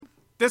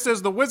This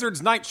is the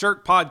Wizard's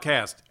Nightshirt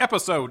Podcast,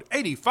 episode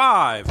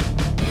 85.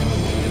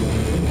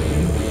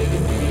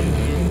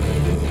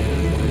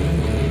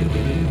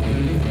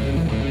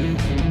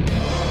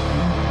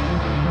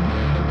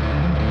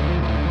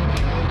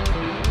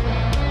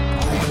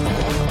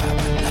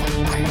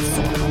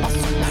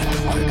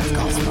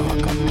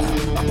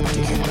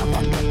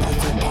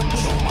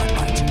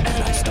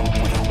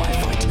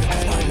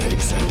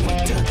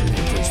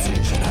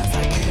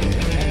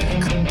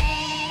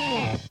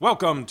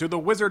 Welcome to the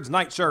Wizard's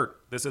Nightshirt.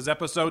 This is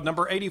episode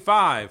number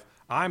 85.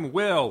 I'm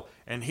Will,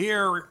 and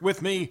here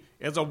with me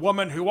is a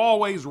woman who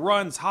always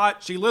runs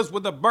hot. She lives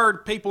with the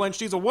bird people, and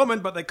she's a woman,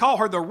 but they call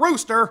her the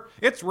Rooster.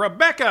 It's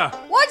Rebecca.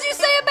 What'd you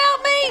say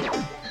about me?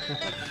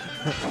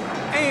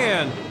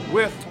 And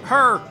with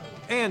her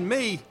and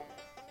me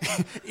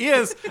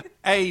is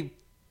a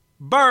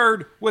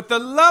bird with the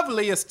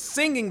loveliest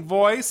singing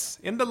voice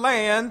in the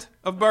land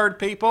of bird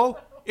people,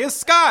 is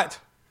Scott.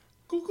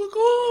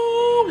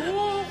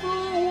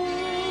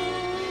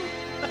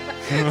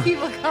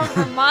 People come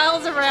from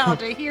miles around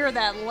to hear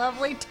that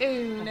lovely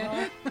tune.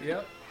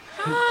 Yep.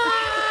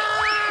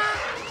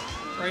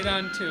 Right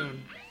on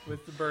tune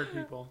with the bird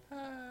people.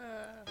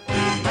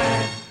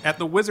 At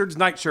the Wizard's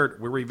Nightshirt,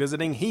 we're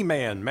revisiting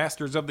He-Man,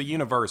 Masters of the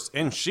Universe,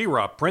 and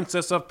She-Ra,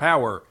 Princess of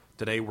Power.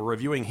 Today we're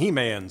reviewing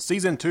He-Man,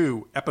 Season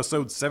 2,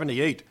 Episode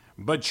 78,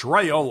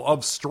 Betrayal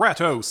of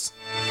Stratos.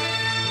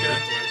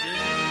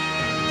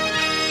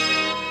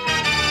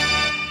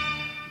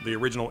 The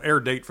original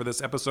air date for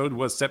this episode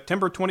was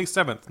September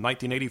 27th,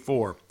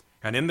 1984.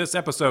 And in this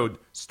episode,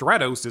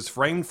 Stratos is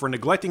framed for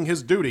neglecting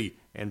his duty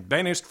and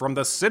banished from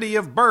the city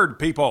of bird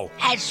people.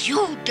 As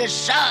you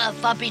deserve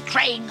for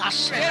betraying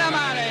us. Get him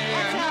out of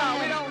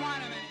here. We don't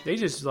want him. They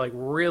just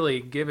really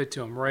give it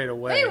to him right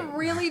away. They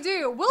really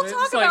do. We'll It's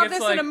talk like- about it's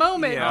this like- in a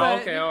moment. Yeah.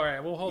 But Okay, all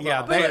right. Well, hold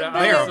Yeah, on. they But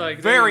I are was like,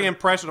 very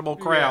impressionable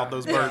crowd, Yeah.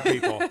 those bird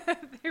people.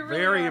 they really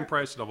Very are.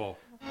 impressionable.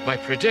 My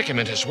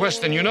predicament is worse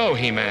than you know,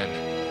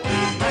 He-Man.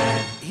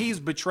 He's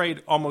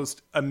betrayed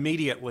almost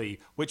immediately,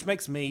 which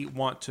makes me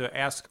want to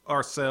ask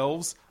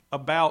ourselves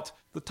about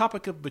the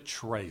topic of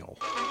betrayal.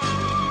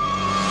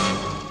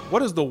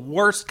 What is the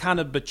worst kind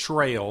of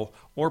betrayal,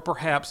 or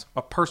perhaps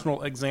a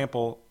personal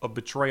example of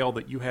betrayal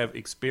that you have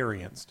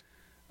experienced?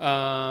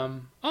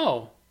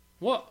 Oh,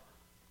 what?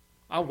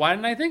 Why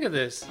didn't I think of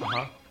this?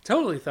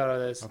 Totally thought of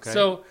this. Okay.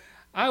 So,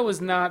 I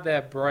was not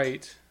that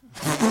bright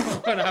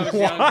when I was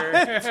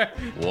younger.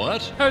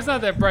 What? I was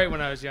not that bright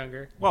when I was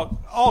younger. Well,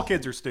 all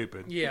kids are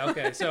stupid. Yeah,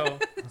 okay. So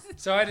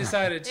I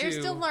decided to... They're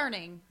still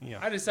learning. Yeah.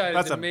 I decided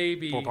That's to a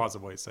maybe... more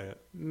positive way to say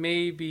it.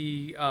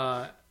 maybe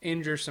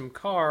injure some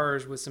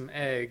cars with some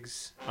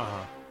eggs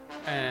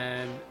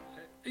and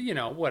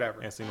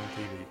whatever. Yeah, seen on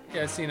TV.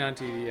 Yeah, seen on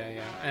TV.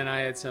 Yeah. And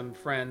I had some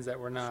friends that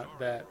were not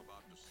that.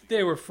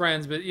 They were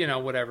friends, but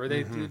whatever.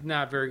 They did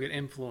not very good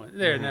influence.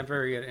 They're not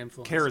very good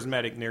influence.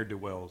 Charismatic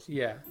ne'er-do-wells.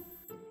 Yeah.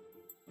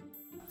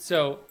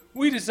 So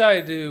we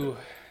decided to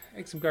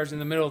make some cars in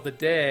the middle of the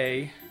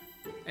day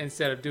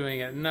instead of doing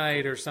it at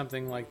night or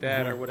something like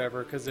that or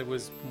whatever, because it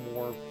was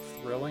more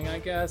thrilling, I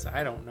guess.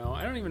 I don't know.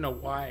 I don't even know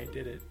why I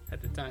did it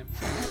at the time.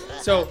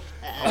 So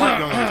I want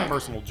to go on this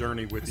personal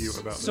journey with you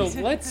about so this.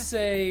 let's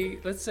say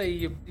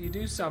you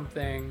do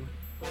something,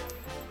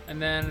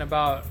 and then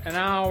about an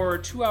hour,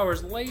 2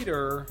 hours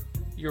later,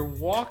 you're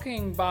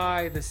walking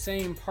by the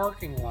same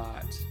parking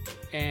lot,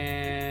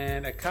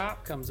 and a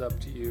cop comes up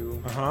to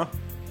you.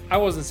 I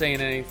wasn't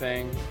saying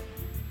anything,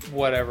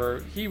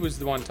 whatever. He was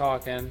the one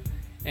talking,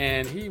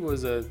 and he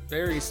was a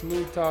very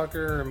smooth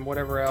talker and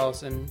whatever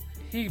else, and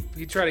he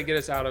tried to get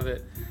us out of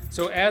it.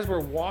 So as we're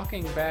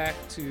walking back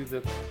to the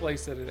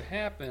place that it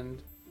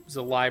happened, it was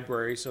a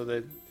library, so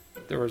that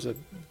there was a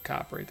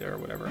cop right there or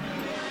whatever.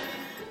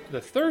 The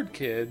third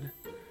kid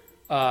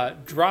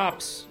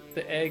drops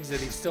the eggs that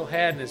he still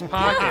had in his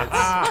pockets.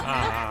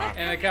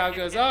 And the cop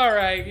goes, all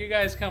right, you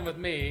guys come with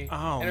me.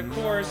 Oh, and of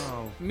course,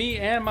 me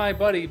and my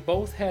buddy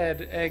both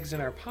had eggs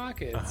in our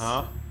pockets.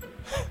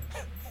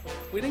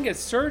 We didn't get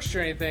searched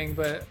or anything,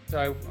 but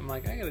so I'm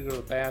like, I gotta go to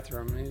the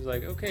bathroom. And he's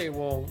like, okay,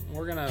 well,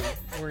 we're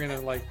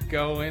gonna like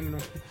go in.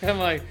 I'm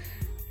like,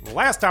 The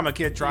last time a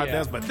kid tried Yeah.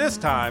 this, but this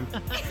time...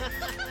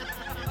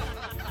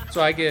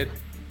 so I get,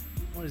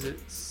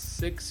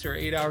 6 or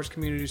 8 hours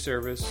community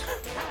service.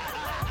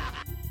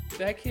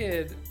 That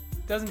kid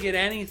doesn't get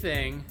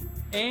anything,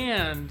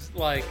 and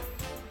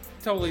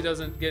totally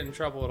doesn't get in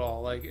trouble at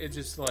all. It's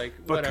just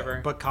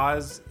whatever.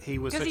 Because he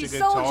was such Because a he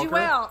good sold talker. you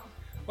out.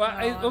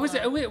 Well,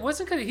 it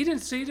wasn't because he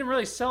didn't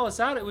really sell us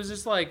out. It was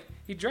just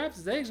he drops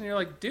his eggs, and you're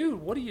like, dude,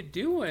 what are you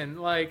doing?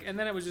 And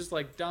then it was just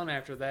done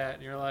after that,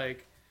 and you're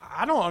like,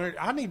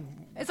 I need...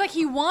 It's like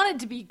he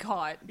wanted to be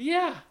caught.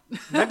 yeah.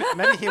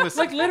 Maybe he was...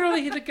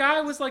 Literally, the guy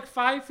was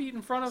 5 feet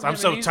in front of him. I'm and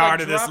so he's, tired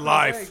of this dropping his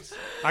life. eggs.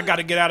 I got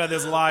to get out of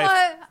this life.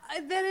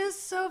 But that is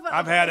so...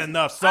 I've had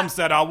enough. Some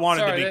said I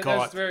wanted Sorry, to be that caught.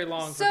 was very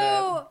long for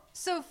that.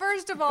 So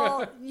first of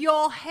all,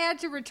 y'all had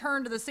to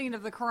return to the scene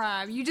of the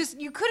crime.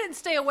 You couldn't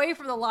stay away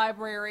from the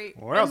library.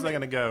 Where else are they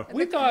going to go?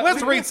 We thought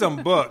Let's read some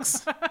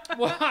books.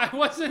 Well, I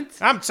wasn't.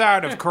 I'm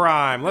tired of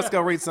crime. Let's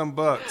go read some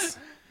books.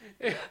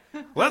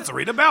 Let's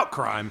read about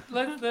crime.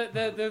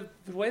 The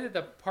way that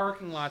the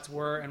parking lots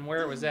were and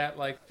where it was at,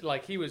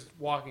 like he was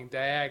walking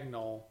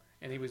diagonal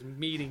and he was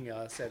meeting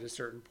us at a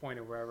certain point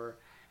or wherever,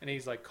 and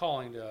he's like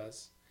calling to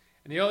us.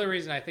 And the only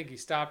reason I think he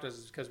stopped us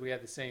is because we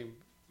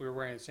were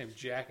wearing the same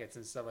jackets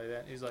and stuff like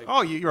that. And he's like,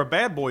 Oh, you're a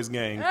bad boys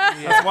gang.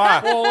 That's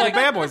why. Well, like, the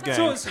bad boys gang.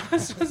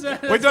 that's We've done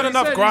what he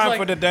enough said. crime He's for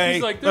like- today.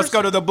 he's like, Let's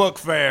go to the book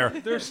fair.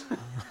 There's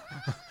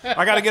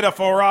I got to get a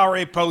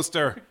Ferrari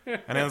poster and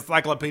an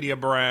Encyclopedia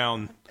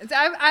Brown.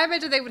 I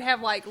imagine they would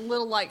have like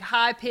little like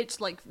high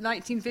pitched like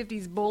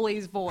 1950s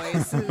bullies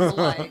voice,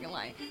 like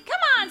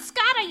come on,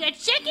 Scott, are you a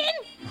chicken?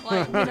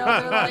 Like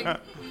they're like.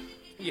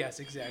 yes,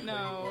 exactly.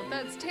 No,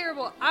 that's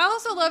terrible. I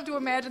also love to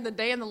imagine the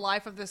day in the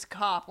life of this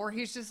cop where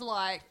he's just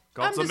like,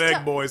 Got I'm some just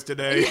egg boys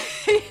today.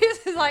 he's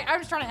just like, I'm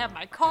just trying to have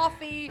my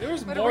coffee. There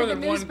was I'm gonna more read the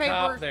than one newspaper."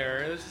 cop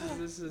there.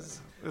 This is.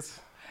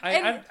 I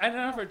don't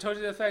know if I told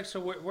you the fact. So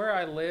where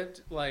I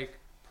lived, like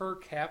per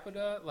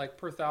capita, like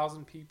per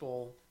 1,000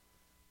 people,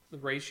 the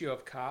ratio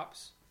of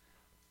cops,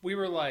 we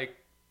were like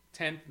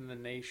 10th in the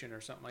nation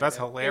or something like That's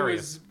that.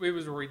 hilarious. It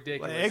was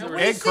ridiculous. Egg, There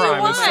was- egg see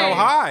crime is so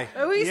why.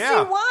 high. We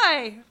yeah. see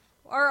why.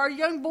 Our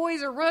young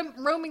boys are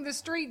roaming the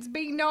streets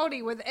being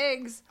naughty with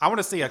eggs. I want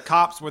to see a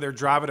cops where they're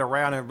driving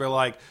around and be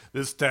like,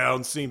 this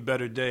town's seen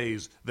better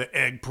days. The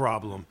egg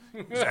problem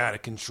is out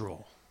of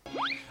control.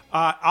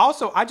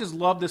 Also, I just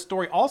love this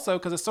story also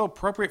because it's so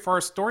appropriate for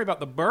our story about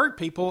the bird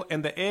people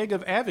and the egg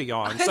of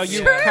Avion. So It's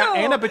you true.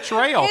 and a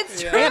betrayal.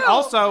 It's true. And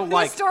also This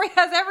like story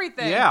has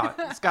everything. yeah,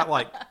 it's got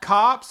like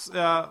cops,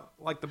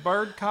 like the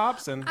bird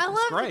cops, and I it's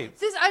love great.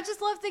 this. I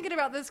just love thinking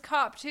about this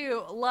cop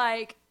too.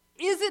 Like,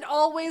 is it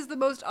always the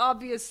most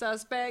obvious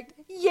suspect?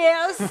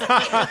 Yes. Is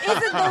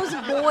it those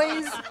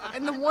boys?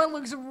 And the one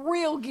looks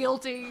real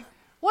guilty.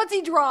 What's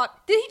he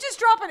drop? Did he just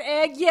drop an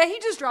egg? Yeah, he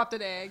just dropped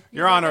an egg. He's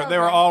Your like, Honor, they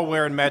were "Okay." all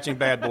wearing matching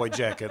bad boy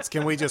jackets.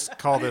 Can we just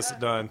call this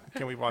done?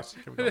 Can we watch?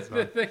 Can we call this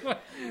the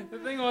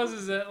done? thing was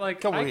is that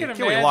like Can I we- can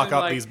can we imagine lock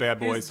up like, these bad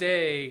boys? his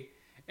day,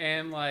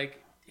 and like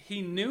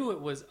he knew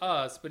it was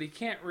us, but he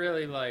can't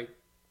really like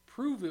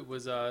prove it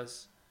was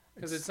us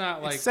because it's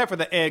not like. Except for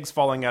the eggs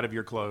falling out of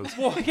your clothes.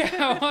 Well,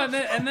 yeah, well,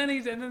 and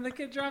then the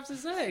kid drops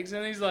his eggs,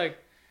 and he's like,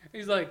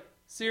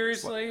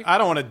 seriously. I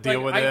don't want to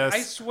deal with this.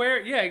 I swear,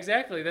 yeah,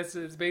 exactly.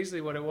 It's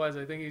basically what it was.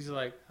 I think he's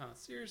like,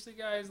 seriously,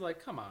 guys,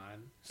 like, come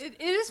on. It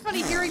is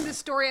funny hearing this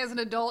story as an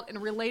adult and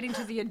relating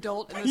to the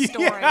adult in the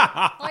story.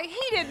 Yeah. Like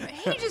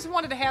he just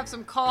wanted to have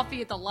some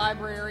coffee at the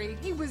library.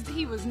 He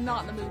was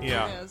not in the mood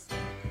Yeah. for this.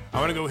 I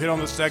want to go hit on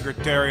the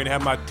secretary and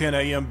have my 10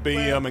 a.m.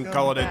 BM and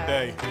call it a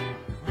day.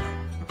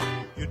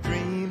 Your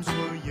dreams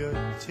were your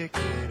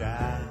ticket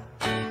out.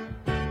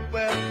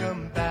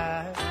 Welcome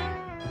back.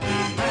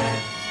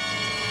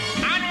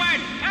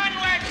 Onward!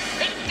 Onward!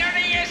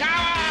 Victory is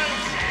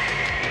ours!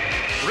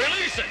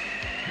 Release it!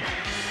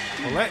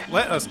 Well,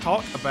 let us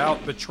talk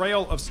about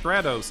Betrayal of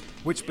Stratos,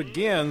 which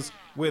begins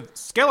with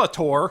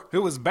Skeletor,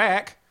 who is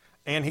back,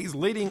 and he's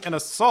leading an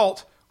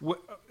assault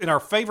in our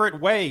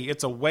favorite way.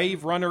 It's a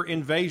Wave Runner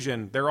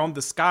invasion. They're on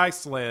the sky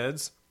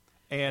sleds,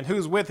 and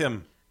who's with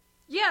him?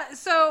 Yeah,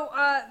 so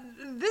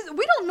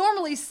we don't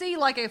normally see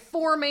like a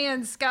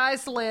 4-man sky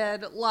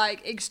sled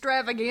like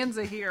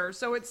extravaganza here.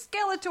 So it's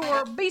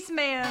Skeletor,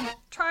 Beastman,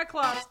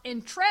 Triclops,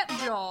 and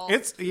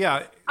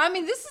Trapjaw. I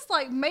mean, this is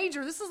like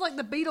major. This is like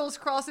the Beatles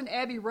crossing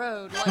Abbey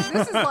Road.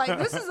 Like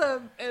this is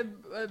an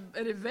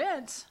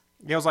event.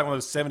 Yeah, it was like one of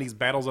those 70s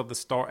battles of the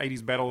star,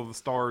 80s battle of the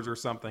stars or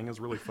something. It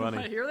was really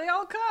funny. Here they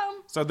all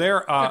come. So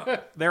they're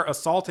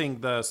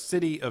assaulting the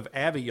city of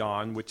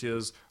Avion, which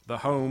is the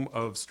home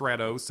of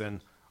Stratos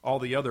and all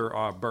the other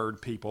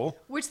bird people.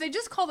 Which they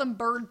just call them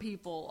bird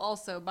people.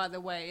 Also, by the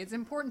way, it's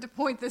important to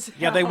point this out.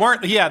 Yeah,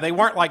 they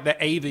weren't like the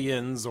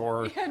avians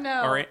or Yeah,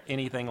 no. or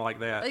anything like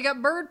that. They got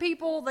bird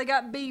people. They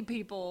got bee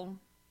people.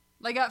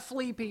 They got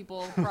flea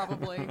people,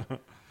 probably.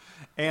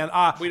 And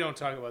We don't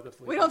talk about the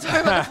flea. We don't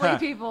talk about the flea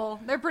people.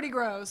 They're pretty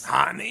gross.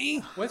 honey,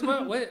 What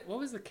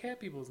was the cat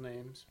people's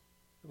names?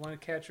 The one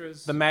that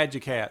Catra's. the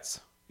Magic Hats.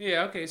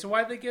 Yeah, okay. So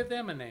why'd they give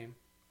them a name?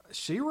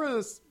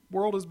 She-Ra's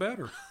world is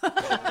better.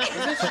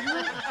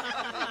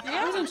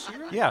 Wasn't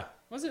She-Ra? Yeah.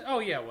 Was it? Oh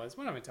yeah, it was.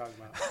 What am I talking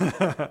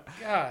about?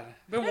 God,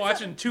 been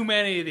watching too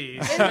many of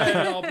these.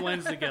 It all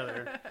blends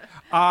together.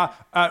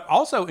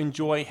 Also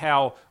enjoy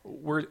how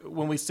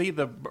when we see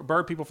the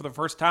bird people for the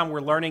first time, we're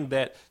learning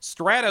that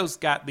Stratos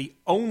got the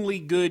only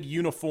good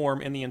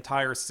uniform in the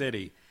entire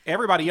city.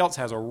 Everybody else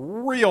has a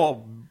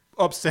real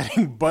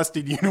upsetting,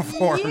 busted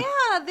uniform.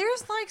 Yeah,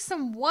 there's like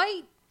some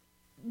white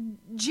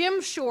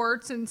gym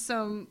shorts and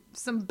some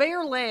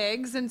bare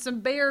legs and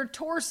some bare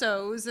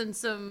torsos and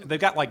some. They've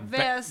got like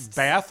vests.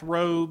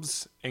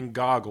 bathrobes and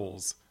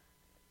goggles.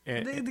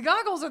 And, The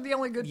goggles are the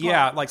only good part.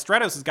 yeah, like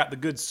Stratos has got the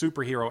good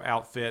superhero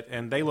outfit,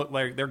 and they look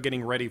like they're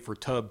getting ready for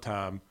tub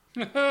time.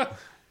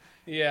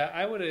 Yeah,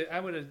 I would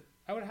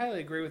highly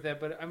agree with that.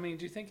 But I mean,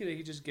 do you think that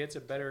he just gets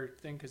a better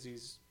thing because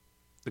he's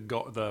The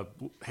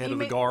head He of the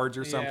may- guards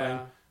or something.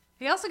 Yeah.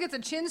 He also gets a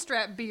chin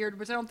strap beard,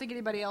 which I don't think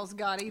anybody else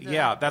got either.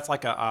 Yeah, that's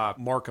like a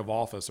mark of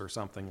office or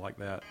something like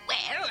that.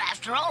 Well,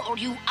 after all,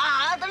 you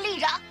are the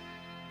leader.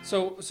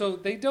 So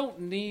they don't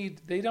need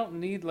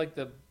like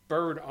the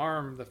bird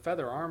arm, the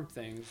feather arm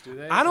things, do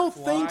they? I don't To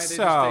think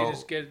fly? so.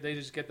 They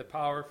just get the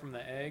power from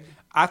the egg.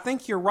 I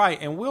think you're right,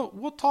 and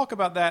we'll talk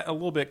about that a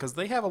little bit because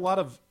they have a lot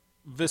of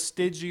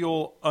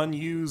vestigial,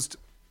 unused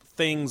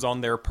things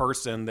on their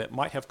person that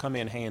might have come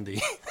in handy.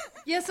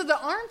 Yeah, so the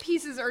arm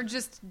pieces are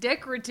just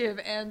decorative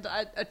and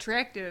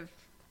attractive.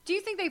 Do you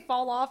think they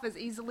fall off as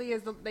easily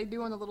as they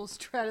do on the little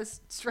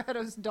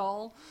Stratos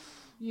doll?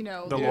 You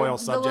know, The Loyal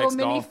the little Subjects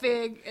doll.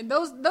 minifig, and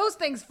those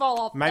things fall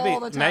off all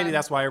the time. Maybe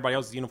that's why everybody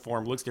else's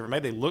uniform looks different.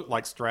 Maybe they look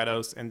like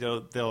Stratos, and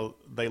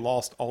they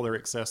lost all their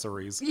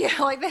accessories. Yeah,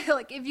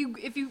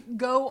 if you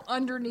go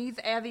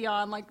underneath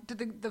Avion, like to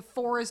the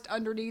forest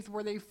underneath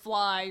where they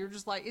fly, you're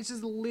just like, it's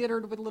just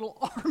littered with little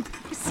arm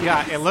pieces.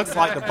 Yeah, it looks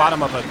like the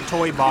bottom of a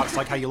toy box,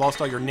 like how you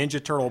lost all your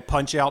Ninja Turtle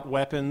punch-out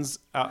weapons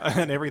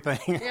and everything.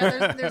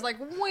 Yeah, there's like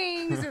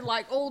wings and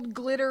like old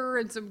glitter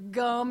and some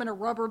gum and a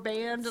rubber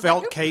band. Just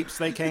Felt like, capes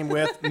they came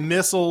with,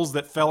 missiles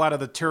that fell out of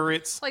the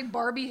turrets. like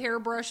Barbie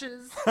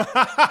hairbrushes,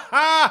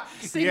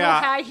 single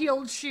Yeah.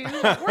 high-heeled shoes.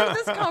 Like, where did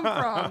this come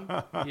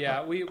from?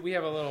 Yeah, we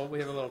have a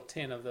little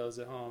tin of those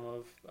at home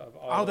of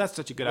all Oh, that's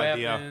such a good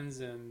idea. weapons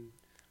and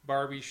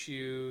Barbie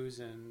shoes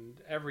and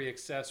every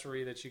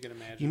accessory that you can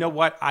imagine. You know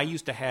what? I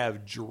used to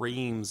have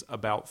dreams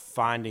about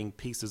finding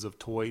pieces of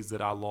toys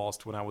that I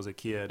lost when I was a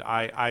kid.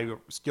 I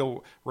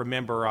still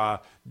remember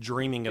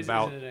dreaming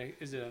about...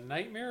 Is it a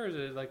nightmare or is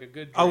it like a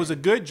good dream? Oh, it was a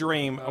good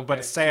dream, Okay, but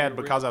it's so sad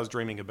you're because I was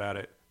dreaming about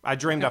it. I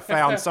dreamed I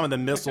found some of the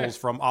missiles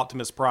from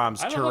Optimus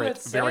Prime's I don't know turret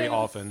that's very sad.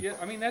 often. Yeah,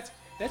 I mean that's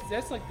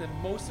like the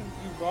most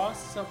you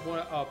lost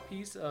a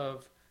piece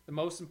of the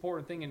most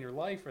important thing in your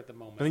life at the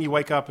moment. And then you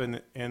wake up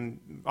and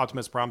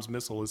Optimus Prime's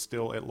missile is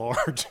still at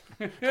large.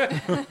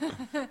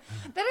 That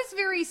is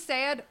very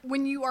sad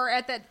when you are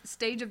at that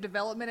stage of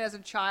development as a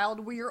child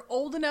where you're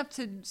old enough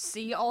to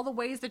see all the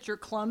ways that you're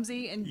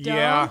clumsy and dumb,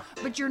 Yeah.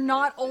 but you're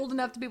not old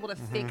enough to be able to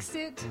fix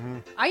it.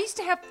 I used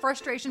to have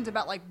frustrations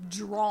about like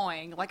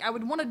drawing. Like I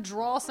would want to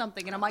draw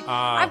something and I'm like,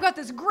 I've got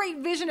this great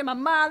vision in my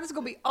mind. This is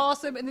going to be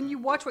awesome. And then you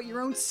watch what your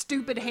own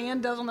stupid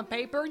hand does on the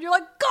paper and you're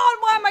like, God,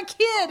 why am I a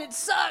kid? It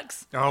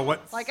sucks. Oh,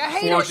 what Like, I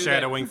hate it.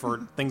 foreshadowing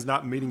for things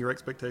not meeting your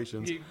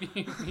expectations.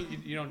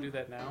 You don't do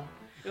that now.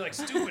 You're like,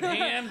 stupid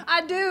hand.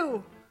 I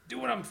do. Do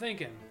what I'm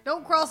thinking.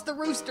 Don't cross the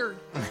rooster.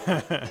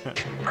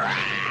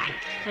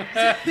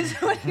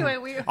 So anyway,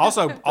 we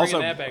Also, Bringing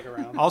that back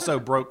around. also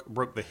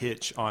broke the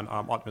hitch on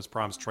Optimus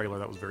Prime's trailer.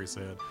 That was very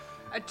sad.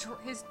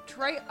 his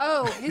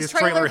His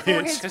trailer trailer for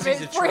hitch. his 'Cause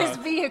he's a for his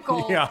truck.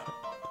 vehicle. Yeah.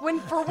 When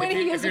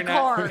he is a you're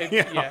car.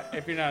 Not,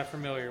 if you're not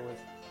familiar with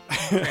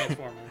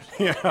Transformers.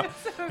 Yeah.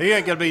 He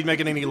ain't gonna be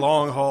making any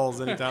long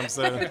hauls anytime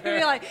soon.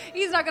 You're like,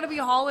 he's not going to be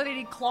hauling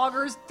any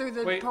cloggers through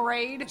the Wait,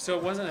 parade. So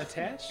it wasn't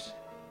attached?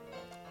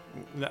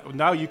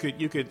 No, you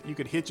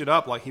could hitch it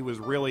up like he was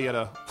really at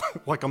a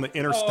like on the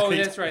interstate. Oh,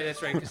 that's right.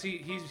 Because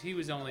he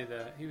was only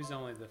the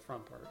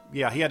front part.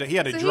 Yeah, he had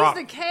to So drop.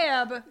 he's the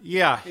cab,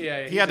 Yeah,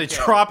 Yeah, he he's had to the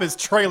cab. drop his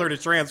trailer to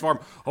transform.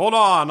 Hold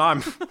on,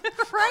 right?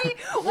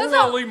 Where What's did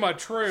I up? leave my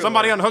trailer?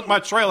 somebody unhook my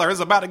trailer.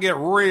 It's about to get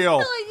real.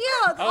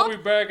 Yeah, I'll be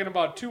back in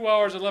about 2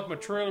 hours. I left my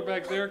trailer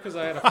back there because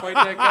I had to fight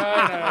that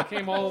guy, and I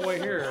came all the way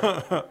here.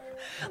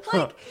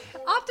 like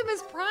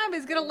Optimus Prime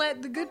is going to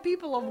let the good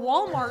people of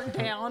Walmart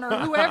down or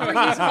whoever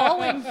he's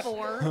hauling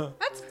for.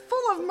 That's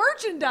full of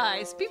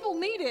merchandise. People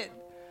need it.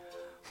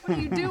 What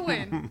are you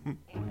doing?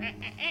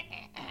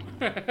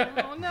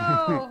 Oh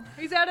no,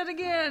 he's at it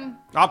again.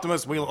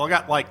 Optimus, we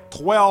got like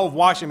 12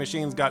 washing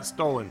machines got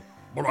stolen.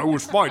 But I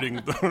was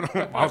fighting.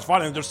 I was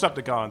fighting the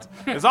Decepticons.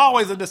 It's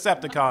always the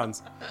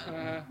Decepticons.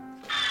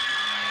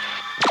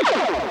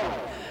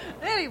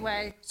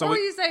 Anyway, So what were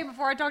we- you saying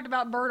before I talked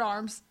about bird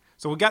arms?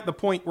 So we got the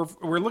point. We're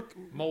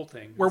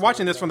Molting. We're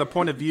watching this from the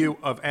point of view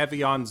of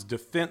Avion's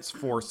defense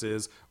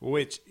forces,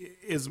 which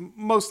is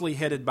mostly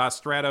headed by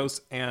Stratos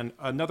and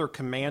another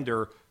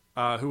commander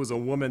who is a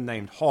woman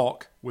named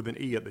Hawk with an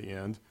E at the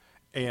end.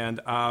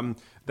 And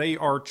they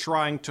are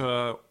trying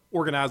to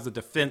organize the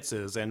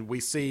defenses. And we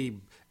see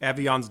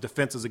Avion's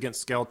defenses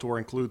against Skeletor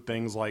include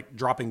things like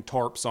dropping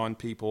tarps on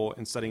people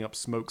and setting up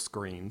smoke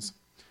screens.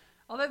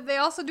 Although they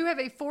also do have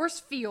a force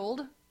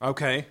field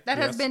Okay. that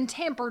has yes. been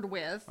tampered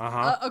with,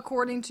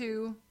 according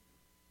to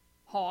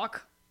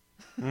Hawk.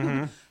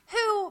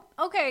 Who,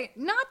 okay,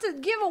 not to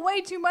give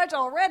away too much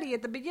already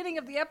at the beginning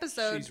of the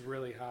episode, She's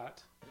really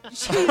hot.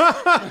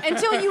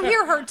 until you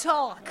hear her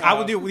talk. I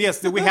will do.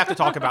 Yes, we have to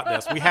talk about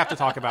this. We have to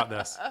talk about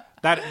this.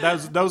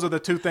 Those are the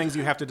two things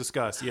you have to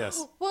discuss.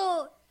 Yes.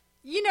 Well,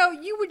 you know,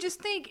 you would just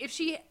think if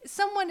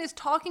someone is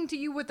talking to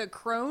you with a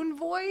crone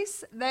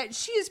voice, that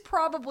she is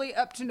probably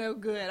up to no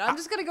good. I'm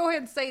just going to go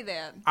ahead and say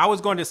that. I was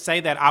going to say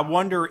that. I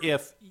wonder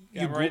if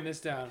Yeah, I'm writing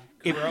this down.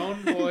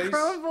 Crone voice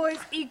Crone voice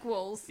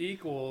equals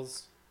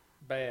equals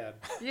bad.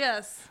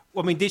 Yes.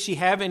 Well, I mean, did she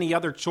have any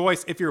other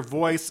choice if your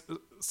voice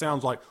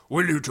sounds like,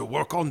 we need to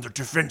work on the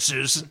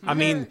defenses? I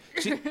mean,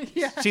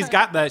 she's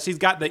got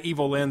the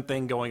Evil Lynn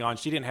thing going on.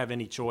 She didn't have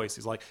any choice.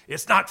 He's like,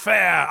 it's not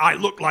fair. I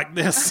look like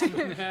this.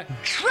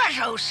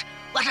 Stratos,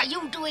 what are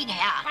you doing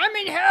here? I'm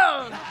in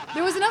hell.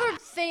 There was another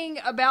thing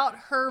about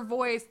her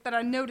voice that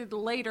I noted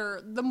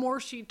later. The more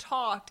she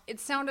talked, it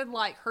sounded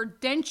like her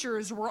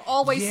dentures were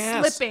always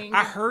slipping.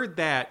 I heard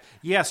that.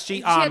 Yes, she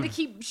had to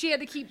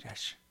keep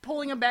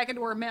pulling them back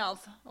into her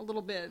mouth a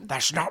little bit.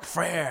 That's not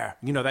fair.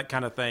 You know, that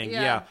kind of thing.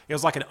 Yeah. Yeah. It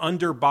was like an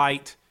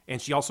underbite, and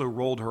she also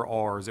rolled her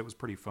R's. It was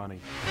pretty funny.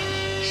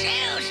 So,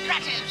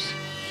 Stratos,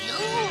 you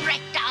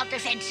wrecked our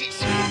defenses.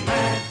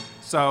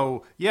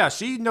 So, yeah,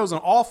 she knows an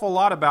awful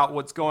lot about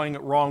what's going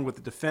wrong with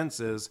the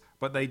defenses,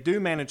 but they do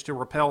manage to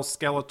repel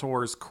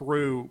Skeletor's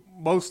crew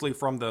mostly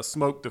from the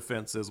smoke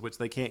defenses, which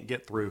they can't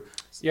get through.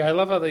 Yeah, I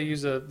love how they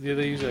use a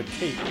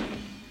cape.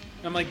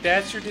 I'm like,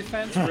 that's your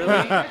defense, really?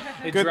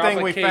 They Good drop thing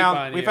a we cape found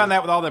on we you. found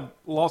that with all the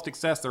lost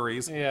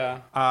accessories. Yeah.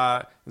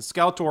 And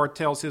Skeletor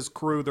tells his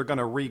crew they're going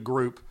to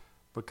regroup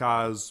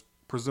because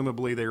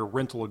presumably their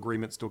rental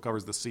agreement still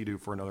covers the Sea-Doo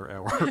for another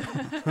hour.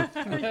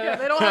 Yeah,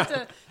 they don't have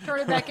to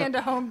turn it back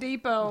into Home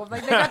Depot.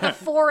 Like, they got the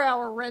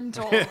 4-hour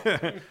rental.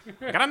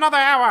 Got another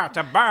hour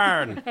to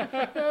burn.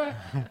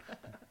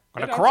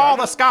 Gonna crawl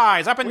the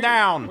skies up and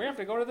down. We have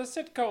to go to the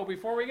Sitco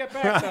before we get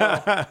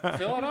back, though.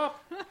 Fill it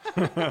up.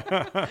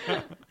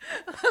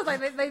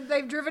 Like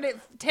they've driven it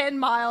 10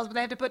 miles, but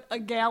they have to put a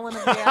gallon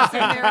of gas in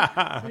there.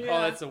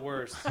 Oh, that's the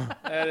worst.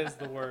 That is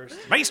the worst.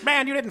 Beast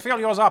Man, you didn't fill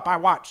yours up. I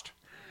watched.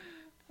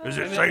 Is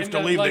it safe to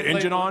leave the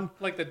engine on?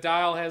 Like the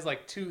dial has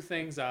like 2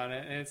 things on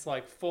it, and it's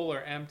like full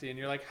or empty, and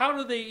you're like, how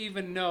do they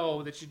even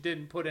know that you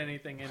didn't put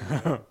anything in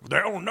it? They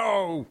don't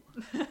know.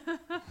 You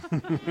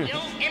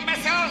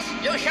imbeciles!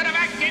 You should have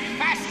acted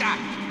faster!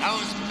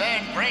 Those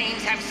bird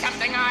brains have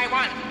something I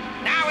want.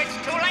 Now it's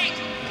too late!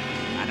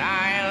 But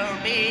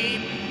I'll be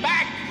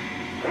back!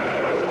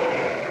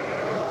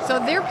 So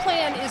their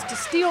plan is to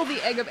steal the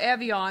egg of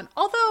Avion.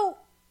 Although,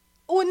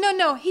 oh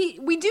no,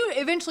 we do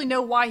eventually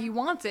know why he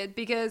wants it,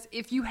 because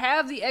if you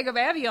have the egg of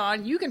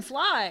Avion, you can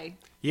fly.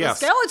 Yes.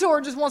 The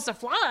Skeletor just wants to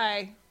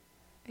fly.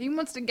 He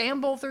wants to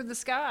gambol through the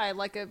sky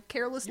like a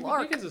careless You would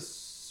lark. think as a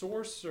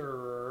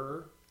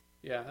sorcerer,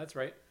 yeah, that's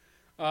right.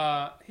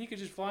 He could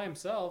just fly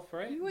himself,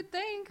 right? You would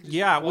think.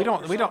 Yeah, float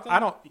or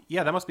something?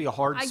 Yeah, that must be a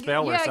hard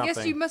spell or something. I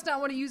guess you must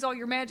not want to use all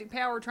your magic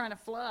power trying to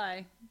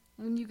fly.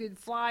 When you could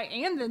fly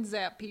and then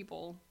zap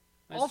people.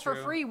 That's all for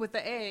true. free with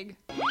the egg.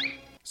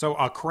 So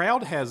a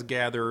crowd has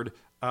gathered,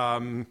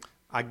 I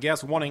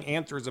guess, wanting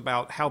answers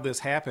about how this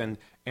happened,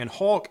 and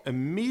Hulk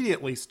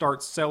immediately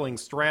starts selling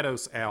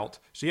Stratos out.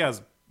 She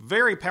has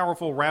very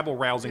powerful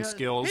rabble-rousing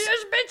skills. He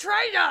has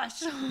betrayed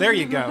us! There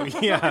you go,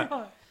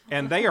 yeah.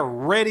 And they are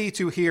ready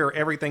to hear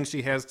everything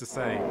she has to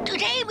say.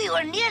 Today we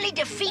were nearly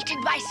defeated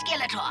by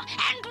Skeletor.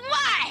 And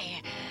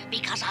why?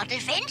 Because our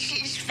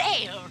defenses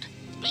failed.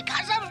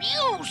 Because of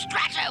you,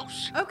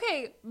 Stratos.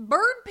 Okay,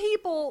 bird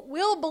people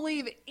will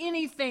believe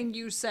anything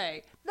you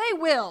say. They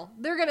will.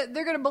 They're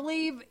gonna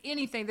believe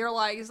anything. They're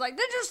like, it's like,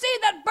 did you see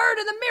that bird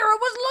in the mirror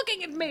was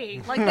looking at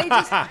me?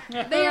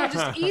 Like they are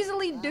just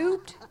easily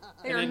duped.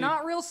 They And are then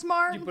not real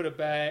smart. You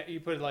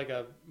put like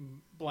a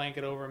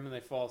blanket over them and they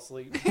fall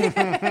asleep. It's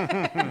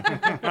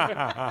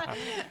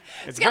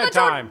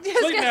bedtime.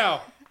 Sleep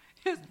now.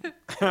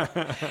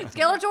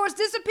 Skeletor's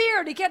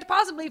disappeared. He can't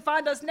possibly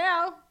find us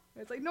now.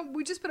 It's like, no,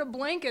 we just put a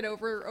blanket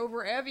over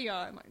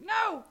Avion. I'm like,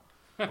 no.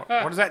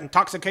 What is that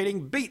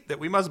intoxicating beat that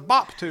we must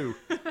bop to?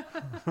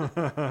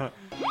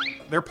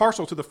 They're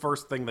partial to the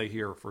first thing they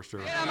hear, for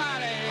sure.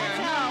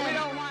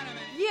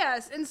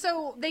 Yes, and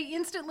so they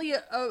instantly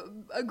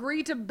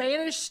agree to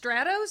banish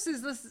Stratos.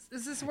 Is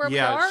this where we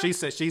Yeah, are? she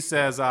says,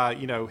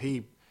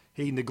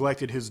 he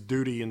neglected his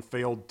duty and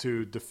failed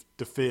to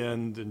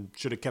defend and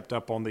should have kept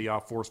up on the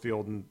force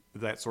field and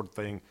that sort of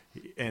thing.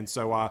 And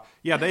so,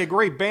 they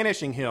agree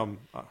banishing him.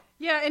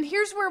 Yeah, and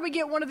here's where we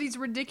get one of these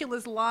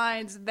ridiculous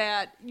lines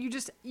that you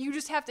just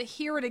have to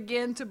hear it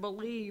again to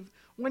believe.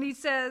 When he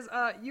says,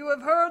 "You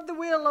have heard the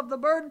will of the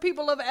bird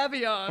people of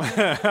Avion,"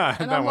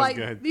 and I'm was like,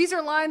 good. these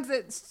are lines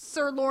that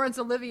Sir Laurence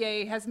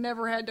Olivier has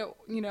never had to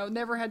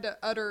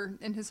utter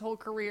in his whole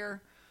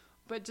career.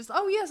 But just,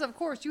 oh yes, of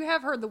course, you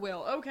have heard the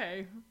will.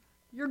 Okay,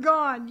 you're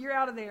gone. You're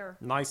out of there.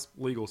 Nice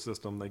legal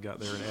system they got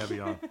there in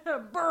Avion.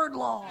 Bird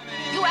law.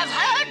 You have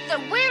heard the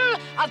will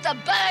of the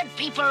bird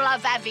people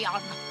of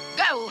Avion.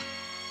 Go.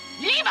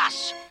 Leave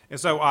us. And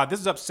so this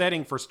is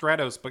upsetting for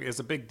Stratos, but it's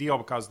a big deal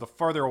because the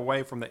further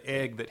away from the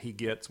egg that he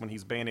gets when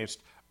he's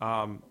banished,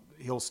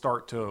 he'll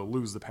start to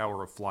lose the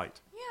power of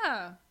flight.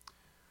 Yeah.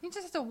 He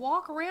just has to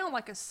walk around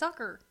like a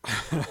sucker.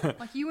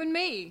 Like you and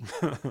me.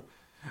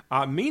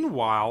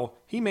 Meanwhile,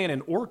 He-Man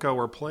and Orko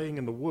are playing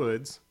in the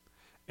woods,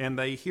 and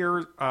they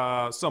hear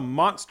some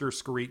monster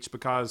screech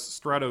because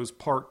Stratos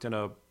parked in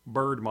a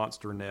bird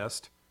monster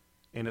nest,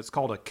 and it's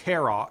called a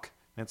Karok,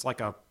 and it's like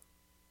a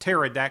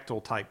pterodactyl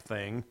type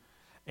thing.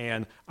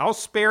 And I'll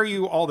spare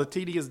you all the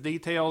tedious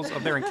details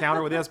of their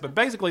encounter with this, but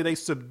basically they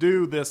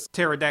subdue this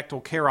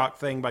pterodactyl Karok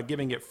thing by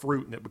giving it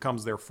fruit, and it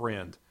becomes their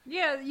friend.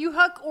 Yeah, you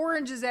huck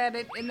oranges at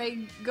it, and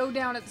they go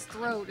down its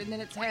throat, and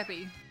then it's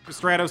happy.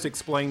 Stratos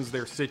explains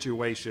their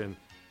situation,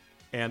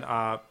 and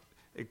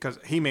because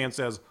He-Man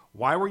says,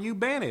 "Why were you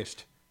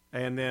banished?"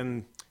 And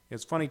then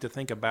it's funny to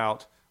think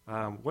about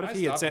what if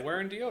he had said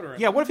wearing deodorant.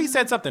 Yeah, what if he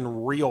said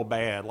something real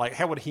bad? Like,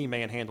 how would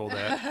He-Man handle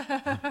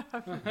that?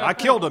 I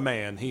killed a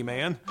man,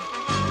 He-Man.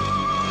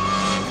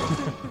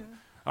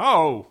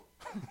 Oh.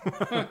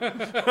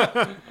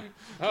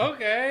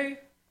 Okay.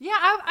 Yeah,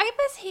 I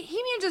guess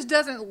He-Man just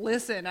doesn't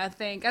listen, I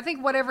think. I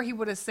think whatever he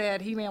would have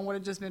said, He-Man would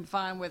have just been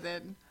fine with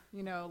it.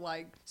 You know,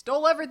 like,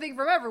 stole everything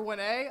from everyone,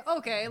 eh?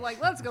 Okay,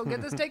 like, let's go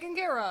get this taken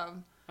care of.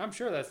 I'm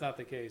sure that's not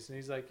the case. And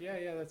he's like,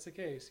 yeah, that's the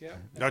case. Yeah.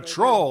 A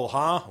troll,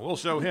 huh? We'll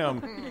show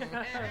him.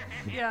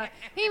 Yeah,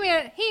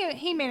 He-Man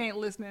ain't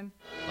listening.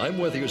 I'm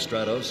with you,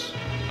 Stratos.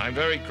 I'm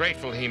very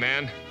grateful,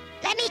 He-Man.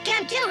 Let me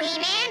come too,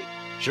 He-Man.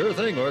 Sure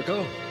thing,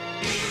 Orko.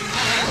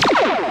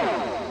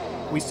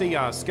 We see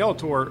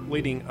Skeletor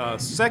leading a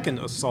second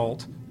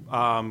assault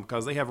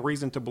because they have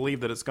reason to believe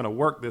that it's going to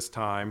work this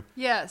time.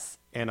 Yes.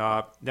 And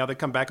now they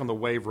come back on the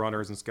Wave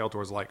Runners, and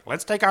Skeletor's like,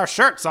 let's take our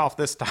shirts off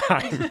this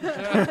time.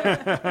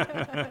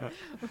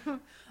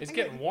 It's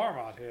getting warm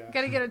out here.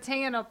 Gotta get a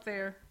tan up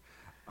there.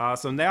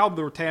 So now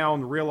the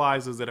town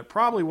realizes that it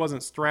probably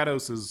wasn't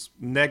Stratos'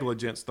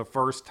 negligence the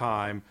first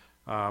time,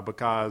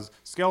 because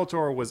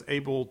Skeletor was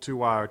able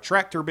to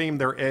tractor beam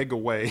their egg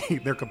away.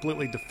 They're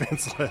completely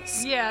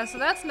defenseless. Yeah, so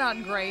that's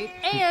not great.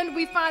 And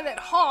we find that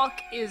Hawk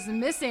is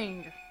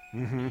missing.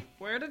 Mm-hmm.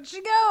 Where did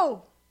she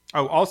go?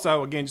 Oh,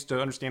 also, again, just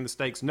to understand the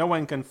stakes, no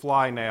one can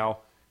fly now.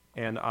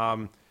 And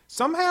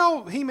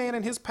somehow He-Man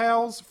and his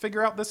pals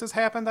figure out this has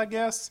happened, I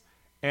guess.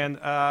 And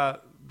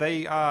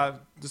they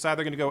decide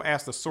they're going to go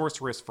ask the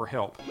sorceress for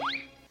help.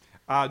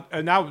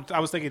 And now I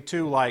was thinking,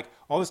 too, like,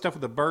 all this stuff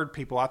with the bird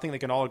people, I think they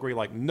can all agree,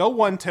 like, no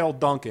one tell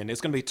Duncan. It's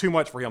going to be too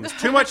much for him.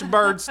 There's too much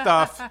bird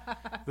stuff.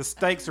 The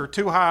stakes are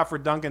too high for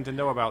Duncan to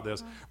know about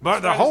this. But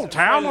the whole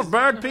town of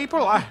bird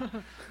people?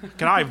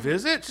 Can I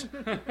visit?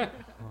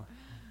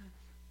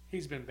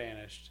 He's been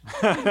banished.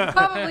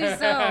 Probably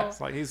so. It's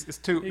like, it's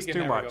too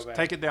never much. go back.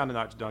 Take it down a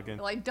notch, Duncan.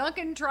 Like,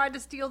 Duncan tried to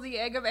steal the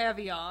egg of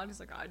Avion.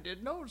 He's like, I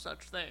did no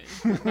such thing.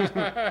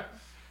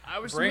 I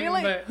was Bring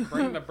merely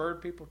the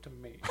bird people to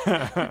me.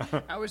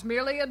 I was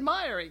merely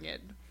admiring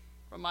it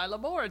from my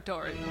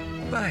laboratory.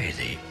 By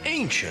the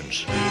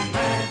ancients.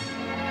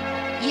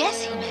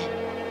 Yes,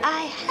 He-Man.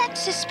 I had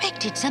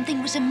suspected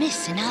something was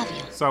amiss in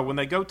Avion. So when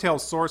they go tell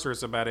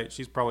Sorceress about it,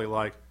 she's probably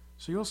like,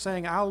 so you're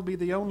saying I'll be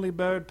the only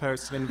bird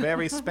person and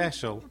very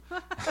special.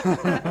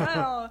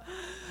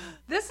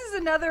 This is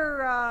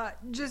another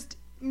just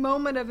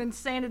moment of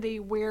insanity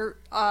where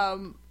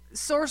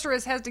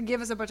Sorceress has to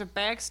give us a bunch of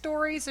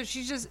backstory, so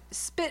she's just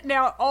spitting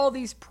out all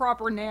these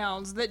proper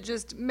nouns that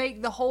just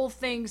make the whole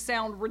thing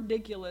sound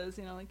ridiculous.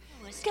 You know, like,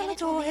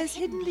 Skeletor has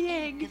hidden the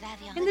egg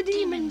in the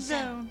Demon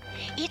Zone.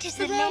 It is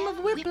The realm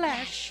of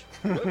Whiplash.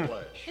 In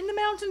the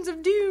Mountains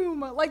of Doom.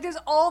 Like, there's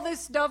all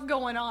this stuff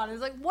going on.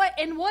 It's like, what?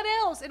 And what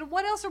else? And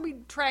what else are we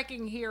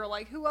tracking here?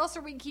 Like, who else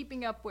are we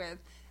keeping up with?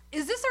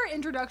 Is this our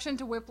introduction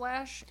to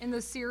Whiplash in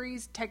the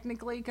series,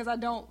 technically? Because I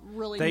don't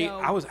really know.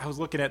 I was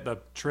looking at the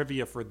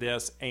trivia for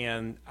this,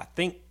 and I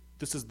think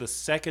this is the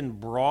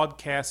second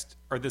broadcast,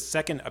 or the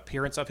second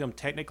appearance of him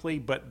technically,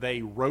 but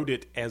they wrote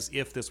it as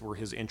if this were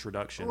his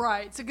introduction.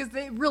 Right, so because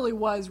it really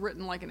was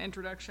written like an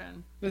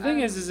introduction. The thing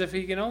is if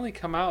he can only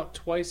come out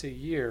twice a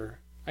year,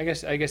 I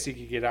guess he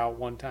could get out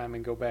one time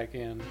and go back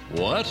in.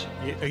 What?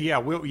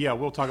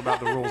 We'll talk about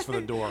the rules for the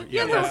door.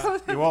 Yeah, We'll Sorry,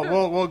 definitely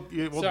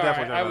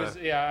talk about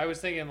that. I was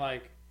thinking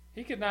like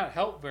he could not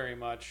help very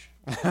much.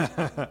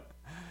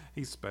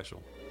 He's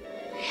special.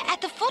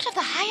 At the foot of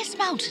the highest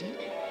mountain,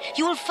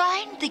 you will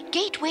find the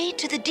gateway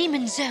to the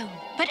Demon Zone.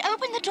 But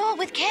open the door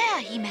with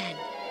care, He-Man.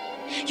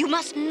 You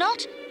must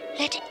not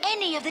let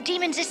any of the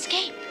demons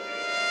escape.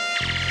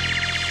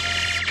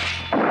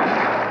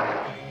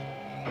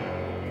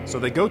 So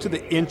they go to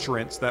the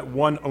entrance, that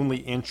one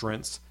only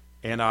entrance,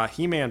 and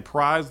He-Man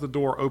pries the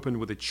door open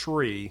with a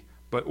tree,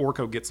 but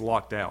Orko gets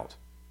locked out.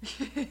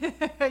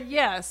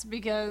 Yes,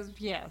 because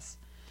yes.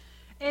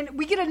 And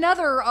we get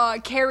another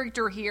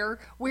character here.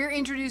 We're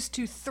introduced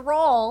to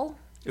Thrall.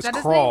 It's Is that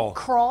his Krull. name?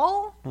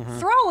 Krull? Mm-hmm.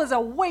 Thrall is a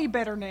way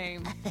better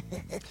name.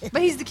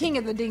 But he's the king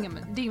of the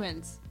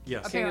demons.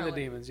 Yes. King Apparently. of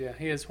the demons, yeah.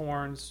 He has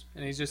horns,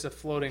 and he's just a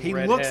floating He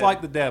red looks head.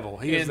 like the devil.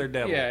 He is And- their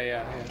devil.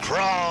 Yeah.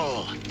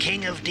 Crawl,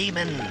 king of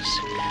demons.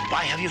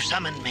 Why have you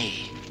summoned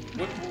me?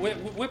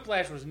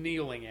 Whiplash was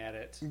kneeling at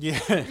it.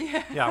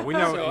 Yeah, we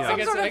know. So yeah.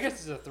 I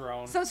guess it's a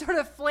throne. Some sort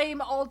of flame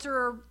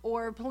altar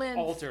or plinth.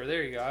 Altar,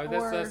 there you go.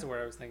 That's the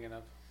word I was thinking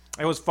of.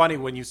 It was funny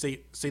when you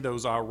see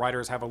those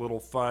writers have a little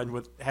fun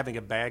with having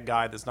a bad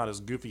guy that's not as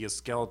goofy as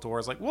Skeletor.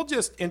 It's like, we'll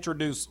just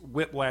introduce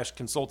Whiplash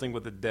consulting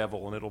with the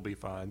devil and it'll be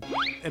fine.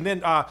 And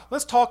then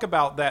let's talk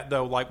about that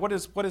though. Like, what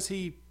does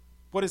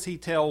he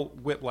tell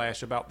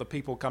Whiplash about the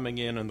people coming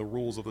in and the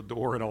rules of the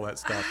door and all that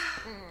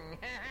stuff?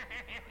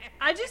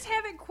 I just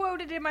have it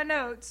quoted in my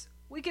notes.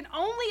 We can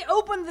only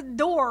open the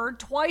door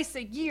twice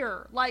a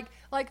year. Like,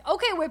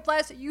 okay,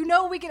 Whiplash, you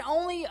know we can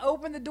only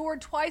open the door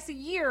twice a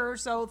year,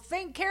 so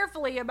think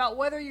carefully about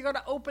whether you're going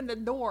to open the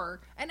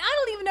door. And I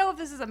don't even know if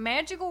this is a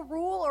magical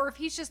rule or if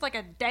he's just like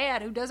a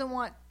dad who doesn't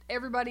want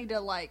everybody to,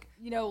 like,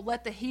 you know,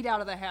 let the heat out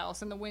of the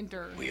house in the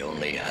winter. We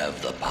only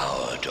have the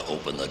power to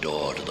open the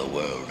door to the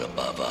world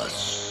above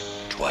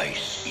us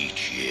twice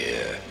each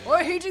year.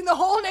 We're heating the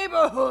whole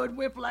neighborhood,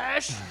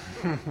 Whiplash.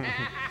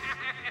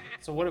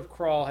 So what if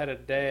Crawl had a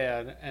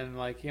dad and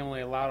like he only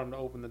allowed him to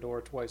open the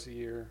door twice a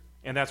year?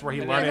 And that's where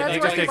he And learned that's it. He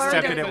where just he learned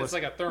accepted it. it It's was.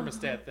 like a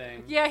thermostat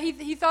thing. Yeah,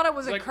 he thought it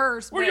was a Like,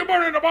 curse. What are but- you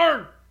burning the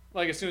barn?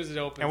 Like as soon as it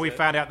opens. And we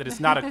found out that it's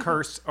not a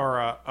curse or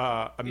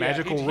a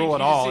magical he rule at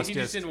all. It's He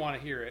just didn't want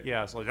to hear it.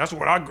 yeah. It's like that's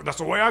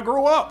the way I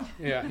grew up.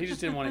 Yeah, he just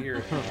didn't want to hear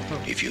it.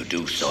 If you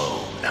do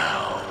so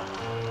now,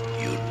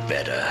 you'd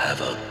better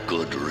have a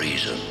good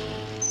reason.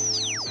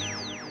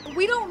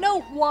 We don't know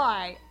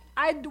why.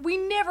 We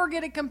never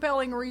get a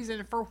compelling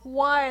reason for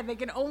why they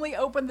can only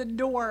open the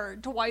door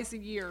twice a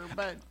year,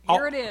 but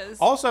here it is.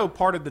 Also,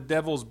 part of the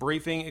Devil's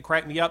briefing, it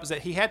cracked me up, is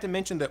that he had to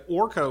mention that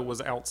Orko was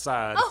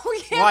outside.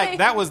 Oh, yeah. Like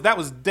that was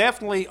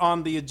definitely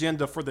on the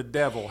agenda for the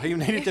Devil. He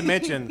needed to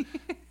mention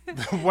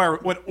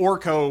what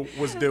Orko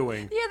was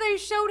doing. Yeah, they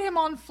showed him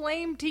on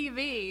Flame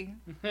TV,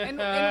 and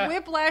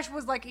Whiplash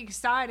was like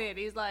excited.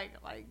 He's like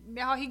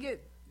now he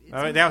get.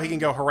 Now he can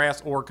go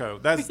harass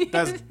Orko. That's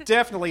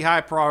definitely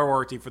high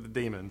priority for the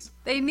demons.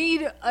 They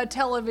need a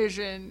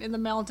television in the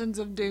Mountains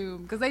of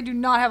Doom because they do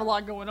not have a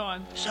lot going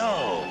on. So,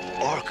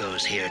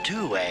 Orko's here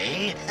too,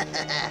 eh?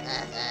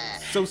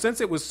 So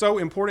since it was so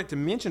important to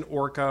mention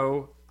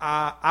Orko,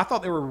 I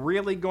thought they were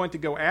really going to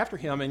go after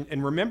him.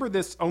 And remember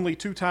this only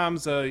 2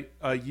 times a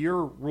year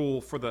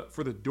rule for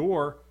the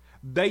door.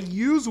 They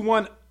use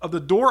one of the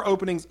door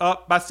openings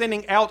up by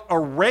sending out a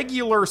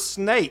regular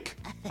snake.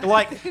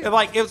 Like it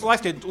was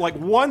like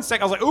 1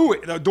 second. I was like, ooh,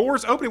 the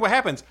door's opening. What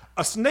happens?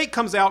 A snake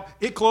comes out.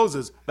 It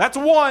closes. That's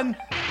one.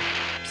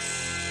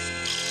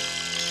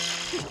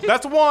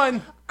 That's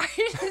one. I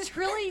just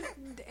really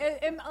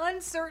am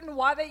uncertain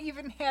why they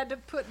even had to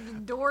put the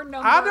door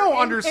number. I don't in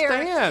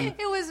understand. There.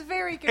 It was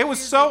very confusing. It was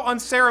so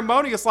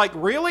unceremonious. Like,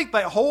 really?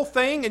 That whole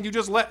thing? And you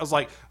just I was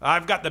like,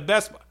 I've got the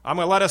best. I'm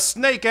going to let a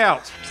snake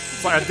out.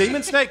 It's like a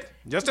demon snake.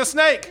 Just a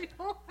snake.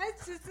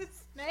 It's just a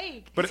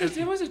snake. But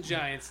It was a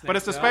giant snake. But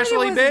it's though.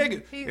 especially It was-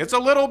 big. It's a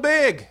little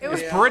big.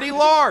 It's pretty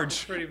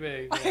large. pretty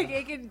big. Like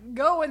it could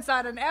go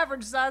inside an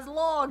average sized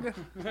log. It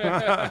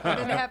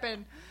didn't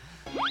happen.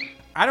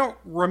 I don't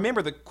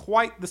remember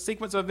quite the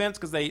sequence of events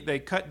because they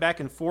cut back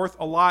and forth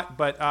a lot,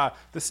 but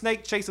the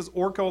snake chases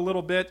Orko a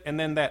little bit, and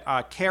then that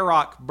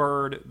Karok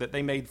bird that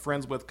they made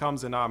friends with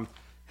comes and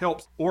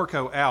helps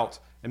Orko out.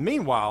 And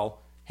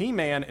meanwhile,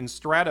 He-Man and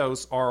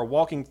Stratos are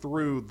walking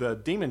through the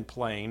demon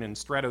plane, and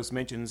Stratos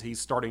mentions he's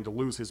starting to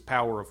lose his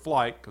power of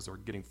flight because they're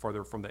getting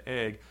further from the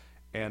egg.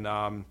 And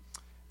I'm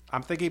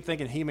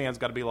thinking He-Man's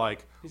got to be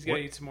like... He's got to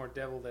eat some more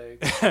deviled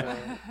eggs.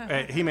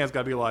 He-Man's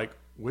got to be like,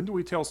 when do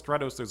we tell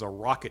Stratos there's a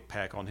rocket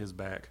pack on his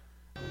back?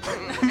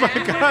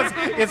 Because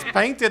it's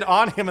painted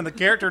on him in the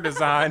character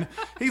design.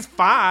 He's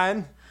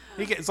fine.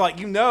 It's like,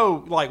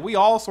 like we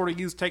all sort of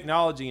use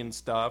technology and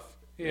stuff.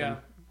 Yeah.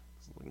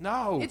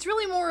 No. It's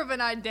really more of an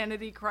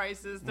identity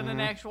crisis than an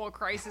actual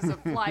crisis of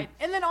flight.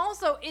 And then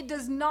also, it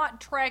does not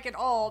track at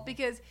all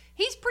because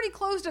he's pretty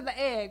close to the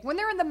egg. When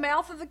they're in the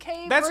mouth of the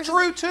cave, That's versus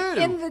true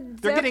too. in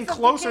the They're getting depths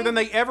of the closer than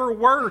cave. they ever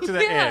were to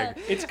the Yeah.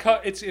 egg.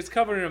 It's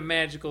covered in a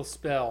magical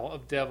spell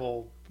of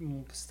devil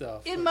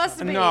stuff. It must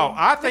be. No,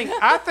 I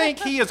think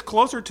he is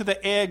closer to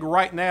the egg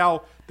right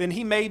now than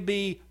he may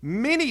be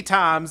many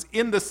times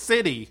in the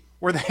city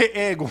where the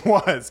egg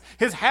was.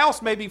 His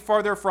house may be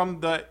further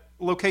from the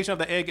location of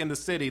the egg in the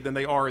city than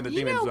they are in the You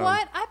demon know zone.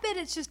 what? I bet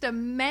it's just a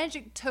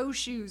magic toe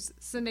shoes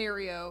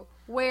scenario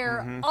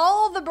where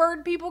all the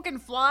bird people can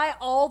fly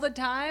all the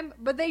time,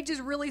 but they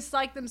just really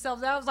psych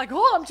themselves out. It's like,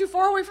 oh, I'm too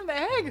far away from the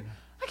egg.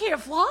 I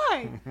can't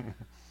fly.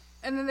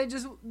 And then they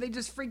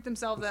just freak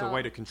themselves It's out. a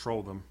way to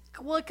control them.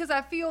 Well, because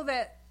I feel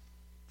that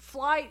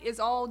flight is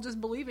all just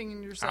believing in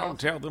I'll yourself.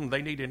 tell them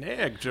they need an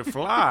egg to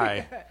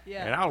fly,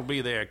 Yeah. and I'll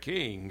be their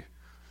king.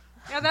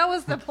 Yeah, that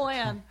was the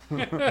plan.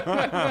 They'll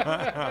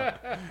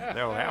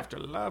have to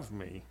love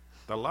me.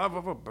 The love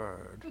of a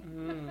bird.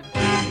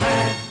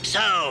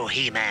 So,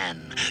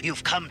 He-Man,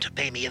 you've come to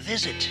pay me a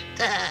visit.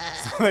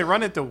 They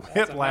run into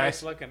It's a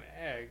nice Whiplash. looking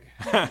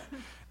egg.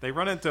 They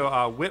run into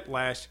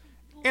Whiplash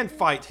and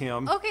fight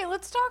him. Okay,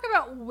 let's talk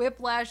about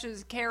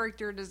Whiplash's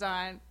character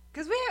design.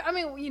 Because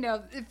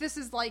if this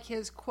is like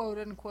his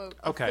quote-unquote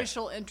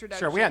official introduction.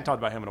 Sure, we hadn't talked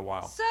about him in a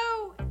while.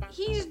 So,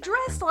 he's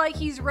dressed like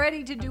he's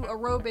ready to do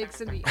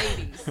aerobics in the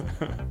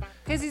 80s.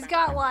 Because he's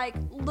got, like,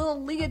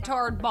 little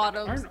leotard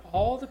bottoms. Aren't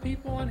all the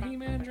people on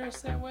He-Man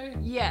dressed that way?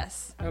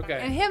 Yes. Okay.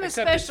 And him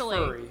Except it's especially.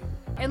 furry.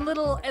 And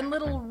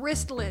little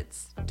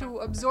wristlets to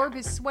absorb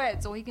his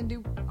sweat so he can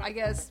do, I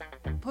guess,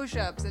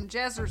 push-ups and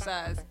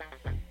jazzercise.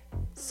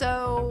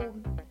 So,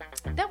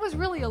 That was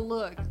really a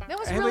look. That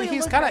was And really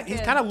he's a look. kind of back he's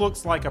then. kind of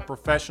looks like a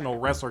professional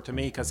wrestler to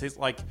me because he's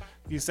like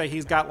you say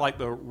he's got like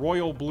the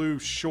royal blue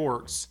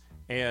shorts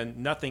and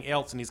nothing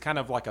else, and he's kind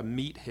of like a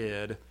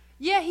meathead.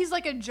 Yeah, he's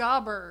like a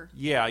jobber.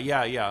 Yeah.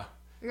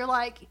 You're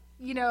like,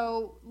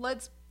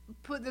 let's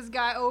put this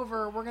guy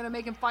over. We're gonna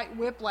make him fight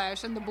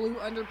Whiplash in the blue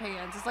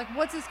underpants. It's like,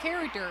 what's his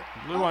character?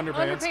 Blue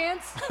underpants.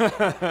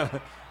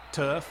 Underpants.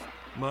 Tough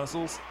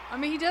muscles. I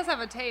mean, he does have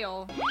a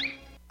tail.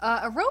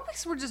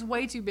 Aerobics were just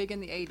way too big in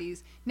the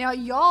 80s. Now,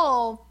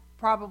 y'all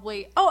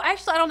probably... Oh,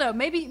 actually, I don't know.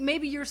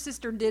 Maybe your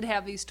sister did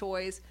have these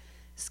toys.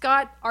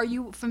 Scott, are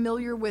you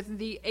familiar with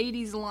the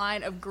 80s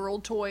line of girl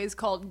toys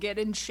called Get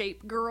in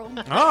Shape Girl?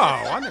 Oh,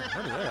 I never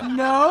heard of that.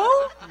 No?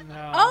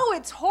 No. Oh,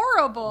 it's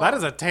horrible. That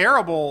is a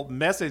terrible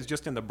message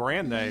just in the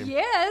brand name.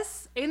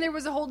 Yes, and there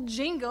was a whole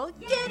jingle,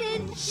 Get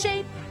in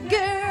Shape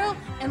Girl,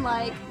 and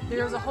like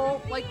there's a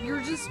whole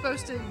you're just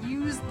supposed to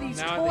use these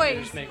Now I think you're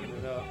toys. just making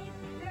it up.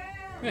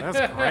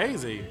 That's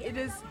crazy. It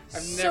is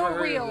I've so never heard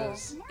of real.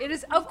 this. It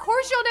is. Of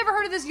course, y'all never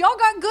heard of this. Y'all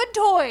got good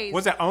toys.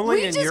 Was it only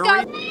we in just your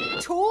got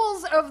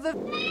tools of the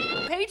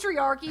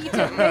patriarchy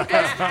to make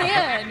us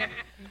thin.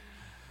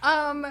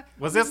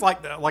 Was this like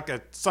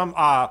some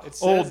It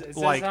says, old it says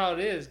like how it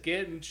is.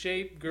 Get in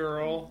shape,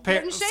 girl.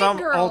 Get in shape, some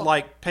girl. old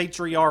like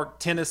patriarch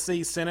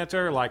Tennessee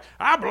senator like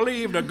I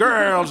believe the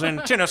girls in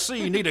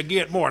Tennessee need to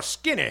get more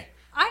skinny.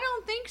 I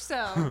don't think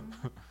so.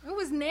 It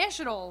was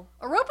national.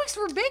 Aerobics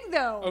were big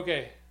though.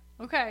 Okay.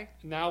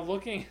 Now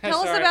looking.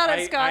 Tell us about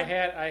it, Scott. I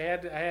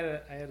had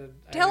a.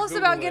 Tell us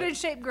about Get it. in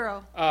Shape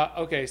Girl.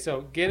 Okay,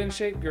 so Get in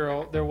Shape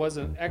Girl, there was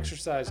an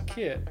exercise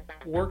kit,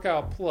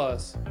 Workout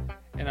Plus,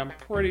 and I'm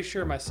pretty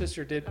sure my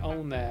sister did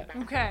own that.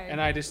 Okay.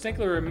 And I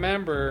distinctly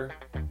remember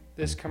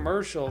this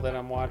commercial that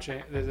I'm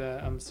watching,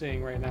 that I'm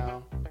seeing right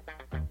now.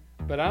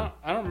 But I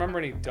don't remember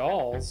any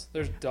dolls.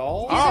 There's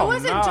dolls? Yeah, there Oh,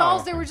 wasn't no.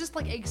 dolls. There were just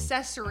like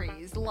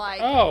accessories,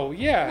 like Oh,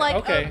 yeah. like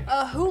okay.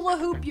 a hula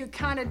hoop you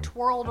kind of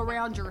twirled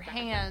around your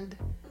hand,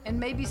 and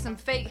maybe some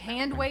fake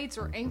hand weights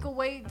or ankle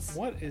weights,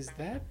 What is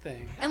that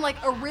thing? and like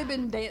a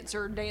ribbon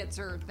dancer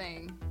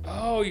thing.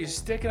 Oh, you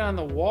stick it on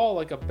the wall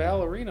like a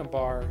ballerina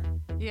bar.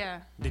 Yeah,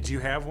 Did you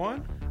have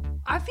one?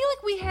 I feel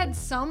like we had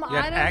some You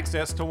had items.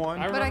 access to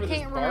one? I But I remember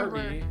can't this Barbie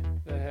remember.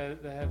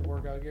 that had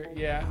workout gear.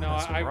 Yeah, no,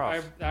 That's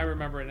rough. I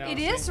remember it now. It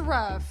is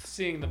rough.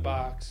 Seeing the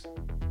box.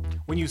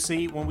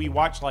 When we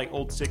watch like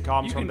old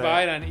sitcoms You from can the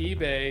buy it on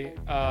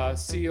eBay,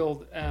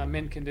 sealed,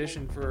 mint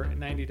condition for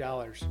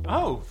 $90.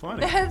 Oh,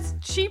 funny. That's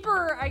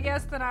cheaper, I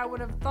guess, than I would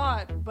have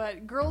thought.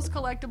 But girls'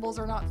 collectibles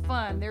are not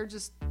fun. They're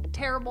just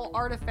terrible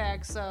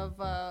artifacts of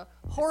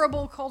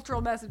horrible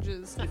cultural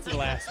messages. It's the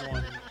last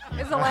one.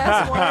 It's the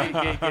last one.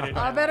 Get it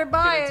I now. better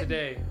buy Get it.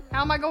 today.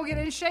 How am I gonna get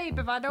in shape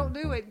if I don't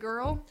do it,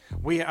 girl?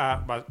 We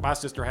my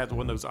sister had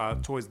one of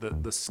those toys,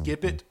 the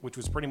Skip It, which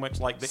was pretty much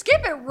like the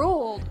Skip It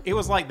ruled. It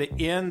was like the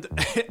end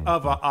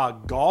of a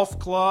golf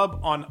club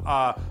on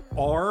a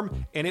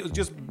arm, and it was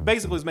just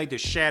basically was made to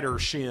shatter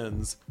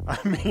shins. I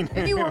mean,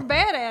 If you were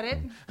bad at it,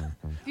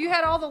 if you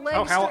had all the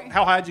legs,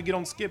 how high did you get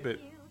on Skip It?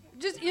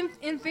 just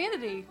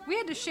infinity. We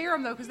had to share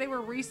them though because they were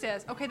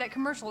recessed. Okay, that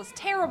commercial is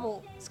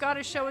terrible. Scott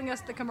is showing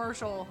us the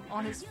commercial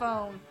on his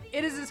phone.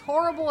 It is as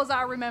horrible as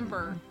I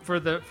remember. For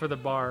the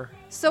bar.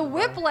 So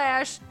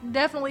Whiplash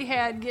definitely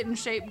had Get in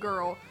Shape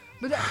Girl.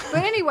 But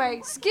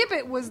anyway, Skip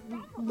It was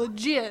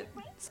legit.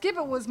 Skip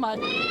It was my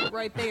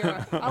right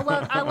there.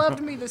 I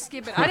loved me the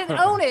Skip It. I didn't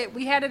own it.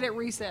 We had it at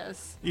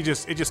recess. It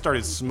just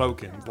started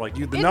smoking. Like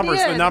the It numbers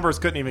did. the numbers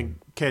couldn't even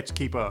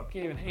keep up.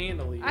 Can't even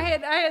handle you. I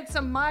had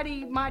some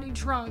mighty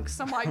trunks.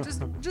 I'm like,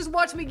 just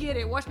watch me get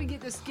it. Watch me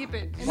get to Skip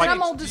It, and Like- then I'm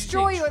gonna Did you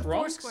destroy say you at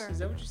trunks? Foursquare. Is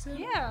that what you said?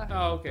 Yeah.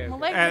 Oh, okay. My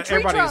okay. leg, And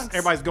tree trunks.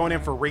 everybody's going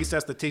in for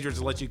recess. The teachers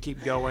just let you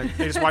keep going.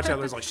 They just watch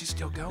others like she's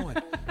still going.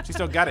 She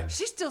still got it.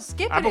 She's still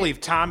skipping. I believe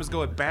time is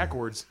going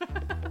backwards.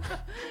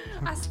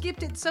 I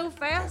skipped it so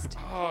fast.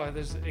 Oh,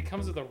 it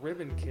comes with a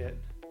ribbon kit.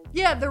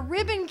 Yeah, the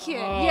ribbon kit.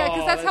 Oh, Yeah,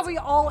 because that's how that's we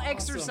all awesome.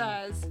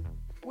 exercise.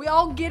 We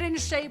all get in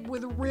shape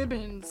with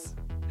ribbons.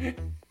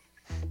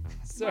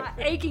 So My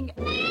aching.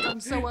 I'm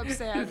so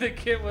upset. the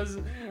kit was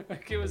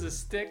a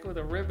stick with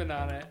a ribbon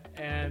on it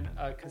and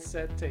a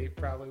cassette tape,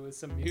 probably with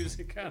some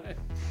music on it.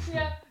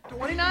 Yeah,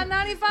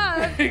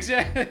 $29.95.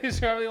 Exactly, it's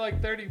probably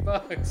like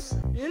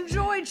 $30.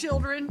 Enjoy,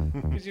 children.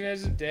 Could you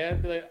imagine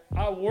Dad be like,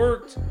 I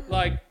worked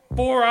like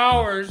 4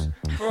 hours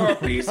for a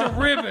piece of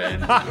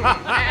ribbon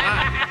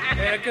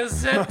and a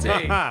cassette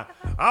tape.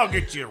 I'll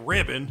get you a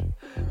ribbon.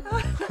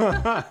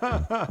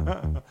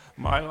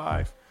 My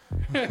life.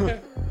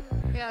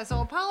 Yeah,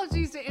 so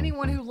apologies to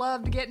anyone who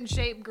loved Get in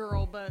Shape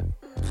Girl, but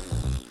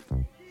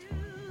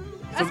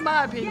that's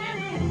my opinion.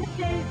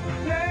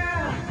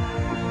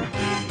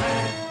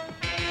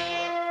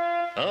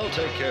 I'll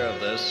take care of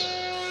this.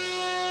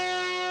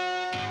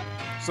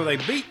 So they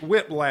beat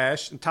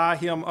Whiplash and tie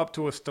him up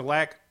to a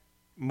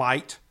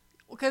stalagmite.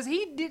 Because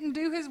he didn't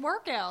do his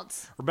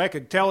workouts.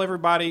 Rebecca, tell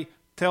everybody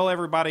tell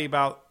everybody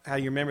about how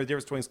you remember the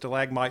difference between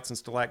stalagmites and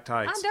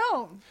stalactites. I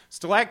don't.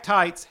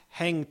 Stalactites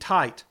hang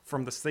tight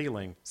from the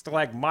ceiling.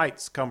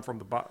 Stalagmites come from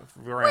the ground.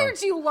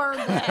 Where'd you learn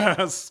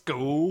that?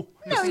 School.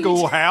 No, The you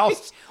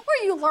schoolhouse.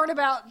 Where you learn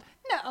about?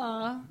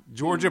 Nuh-uh.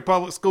 Georgia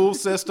public school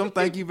system.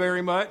 Thank you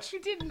very much. You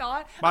did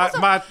not. My, Also,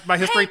 my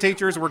history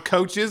teachers were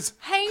coaches.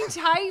 hang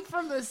tight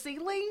from the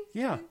ceiling.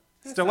 Yeah.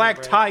 That's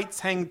Stalactites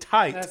hang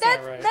tight. That's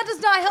That not right. that does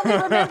not help me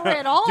remember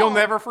at all. You'll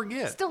never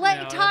forget. No,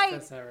 Stalactite.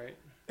 that's not right.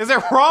 Is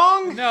that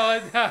wrong? No,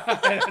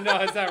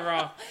 no, it's not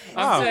wrong.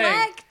 I'm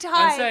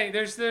Stalactite. saying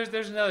there's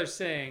another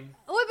saying.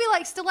 It would be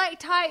like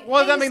stalactite. Well,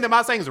 does that hangs- mean that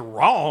my saying's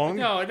wrong?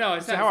 No, it's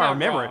That's not. how it's I not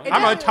remember wrong. it.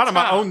 I'm doesn't- ton of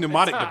my Top. own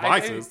mnemonic It's top.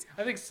 devices.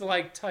 I think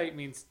stalactite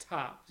means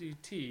top.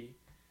 T.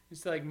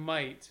 It's like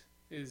mite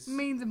is.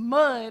 means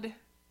mud.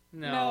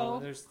 No, no.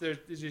 there's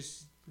it's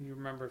just you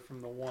remember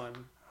from the one.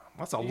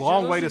 That's a You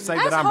long should way to listen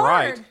say to- that That's I'm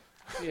hard. right.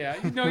 Yeah,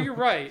 no, you're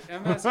right.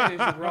 I'm not saying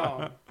you're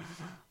wrong.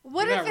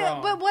 What You're if not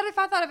wrong. But what if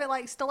I thought of it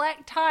like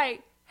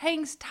stalactite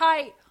hangs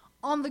tight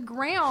on the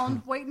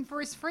ground waiting for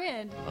his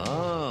friend?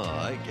 Oh,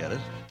 I get it.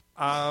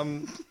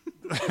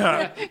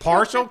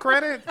 Partial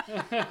credit?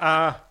 You're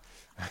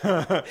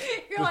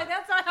like,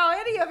 that's not how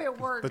any of it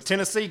works. The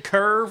Tennessee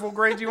curve will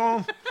grade you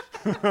on?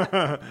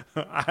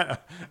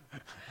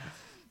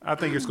 I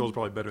think your school's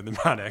probably better than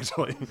mine,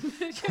 actually.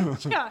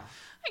 Yeah,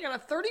 I got a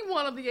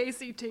 31 on the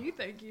ACT.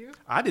 Thank you.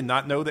 I did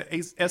not know that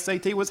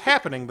SAT was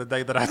happening the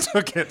day that I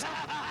took it.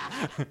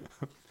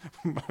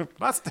 But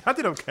I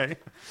did okay.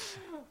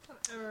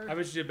 I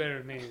bet you did better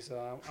than me,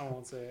 so I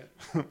won't say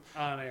it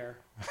on air.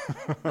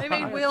 They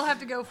made Will have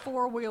to go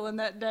four-wheeling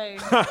that day.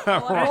 Right.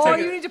 Oh,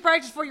 you need to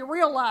practice for your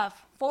real life.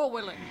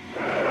 Four-wheeling.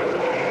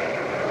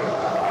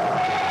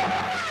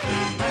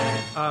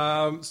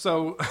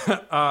 So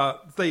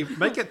they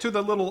make it to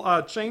the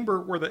little chamber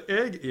where the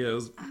egg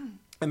is,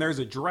 and there's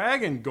a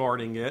dragon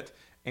guarding it,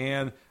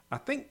 and I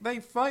think they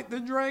fight the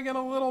dragon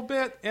a little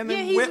bit, and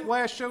then Yeah,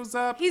 Whiplash shows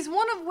up. He's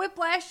one of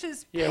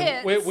Whiplash's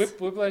Yeah, pets.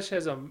 Whiplash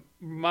has a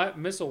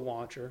missile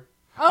launcher.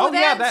 Oh,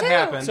 yeah, that that too.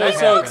 happened. That he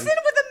happened. walks in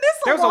with a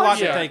missile There was a lot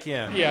launcher. to take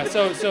in. Yeah,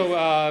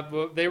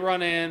 so they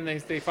run in,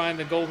 they find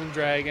the golden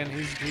dragon.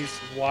 He's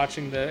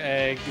watching the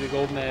egg, the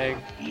golden egg,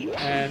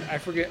 and I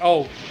forget.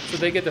 Oh, so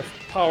they get the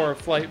power of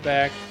flight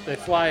back. They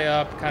fly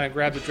up, kind of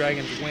grab the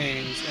dragon's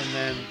wings, and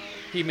then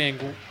He-Man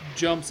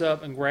jumps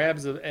up and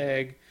grabs the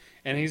egg,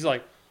 and he's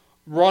like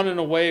running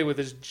away with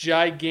this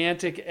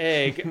gigantic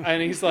egg,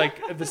 and he's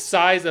like the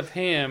size of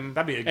him.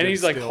 That'd be a and good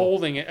he's like still.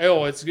 holding it.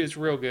 Oh, it's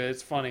real good.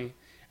 It's funny.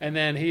 And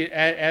then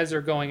as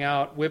they're going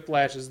out,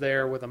 Whiplash is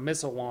there with a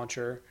missile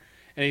launcher,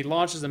 and he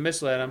launches a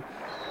missile at him.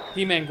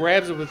 He-Man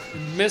grabs it with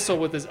missile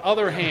with his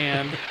other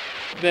hand,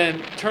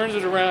 then turns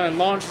it around and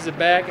launches it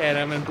back at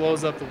him and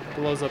blows up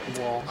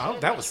the wall. Oh,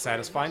 that was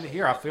satisfying to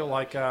hear. I feel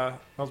like I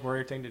was more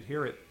entertained to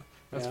hear it.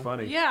 That's Yeah.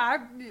 funny. Yeah,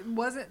 it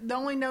wasn't. The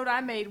only note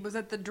I made was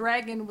that the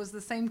dragon was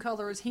the same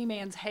color as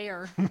He-Man's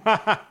hair.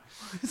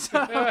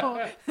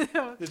 So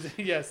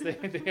Yes,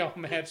 they all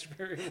matched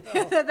very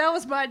well. that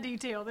was my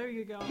detail. There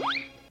you go.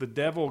 The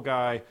devil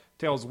guy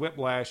tells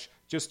Whiplash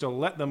just to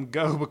let them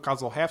go because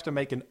they'll have to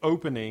make an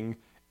opening,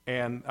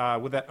 and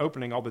with that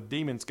opening, all the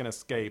demons can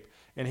escape.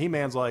 And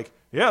He-Man's like,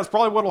 yeah, that's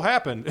probably what'll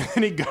happen.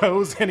 And he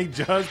goes and he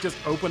does just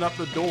open up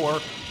the door,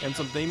 and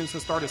some demons can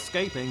start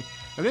escaping.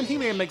 And then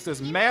He-Man makes this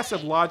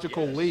massive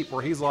logical leap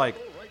where he's like,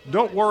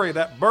 don't worry,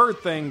 that bird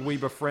thing we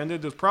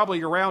befriended is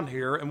probably around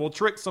here, and we'll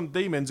trick some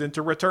demons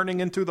into returning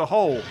into the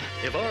hole.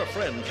 If our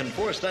friend can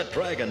force that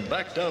dragon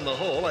back down the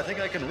hole, I think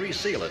I can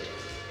reseal it.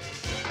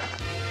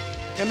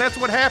 And that's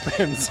what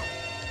happens.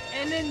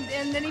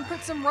 And then he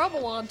put some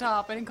rubble on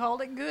top and he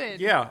called it good.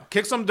 Yeah,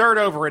 kick some dirt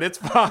over it. It's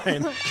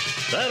fine.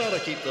 That ought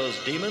to keep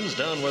those demons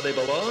down where they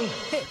belong.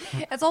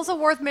 It's also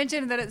worth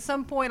mentioning that at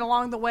some point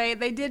along the way,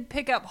 they did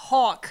pick up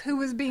Hawk, who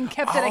was being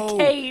kept in a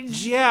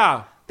cage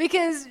Yeah.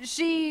 because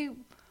she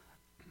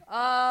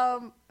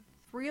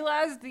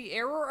realized the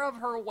error of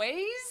her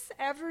ways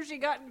after she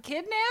got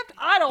kidnapped.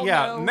 I don't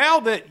know. Now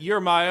that you're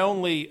my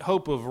only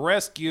hope of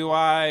rescue,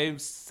 I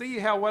see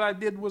how what I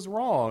did was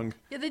wrong.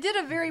 Yeah, they did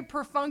a very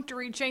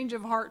perfunctory change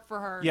of heart for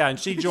her. Yeah, and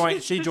she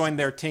joined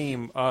their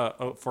team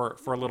for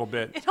a little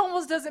bit. It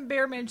almost doesn't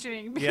bear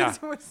mentioning because Yeah,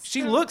 it was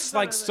she so looks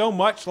like upset. so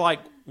much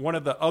like one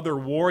of the other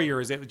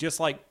warriors. It would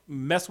just like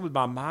mess with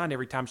my mind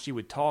every time she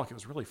would talk. It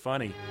was really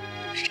funny.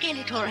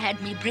 Skeletor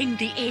had me bring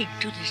the egg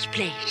to this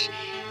place,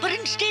 but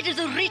instead of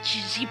the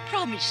riches he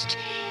promised,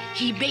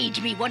 he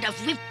made me one of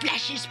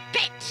Whiplash's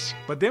pets.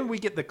 But then we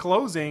get the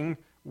closing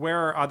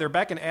where they're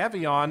back in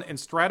Avion, and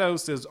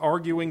Stratos is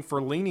arguing for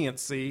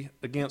leniency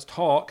against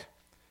Hawk,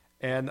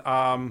 and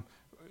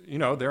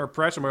they're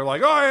pressing. We're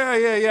like, oh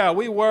yeah,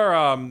 we were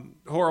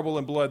horrible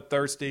and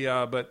bloodthirsty,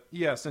 but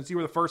yeah, since you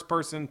were the first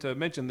person to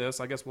mention this,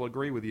 I guess we'll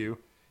agree with you.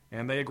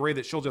 And they agree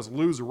that she'll just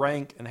lose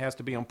rank and has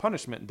to be on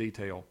punishment in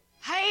detail.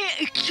 I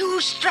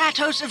accuse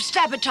Stratos of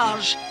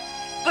sabotage,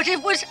 but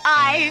it was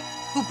I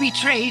who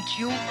betrayed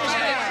you.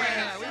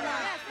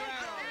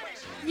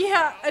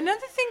 Yeah,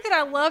 another thing that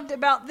I loved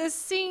about this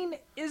scene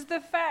is the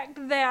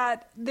fact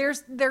that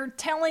they're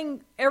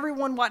telling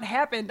everyone what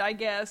happened, I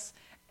guess.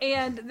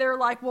 And they're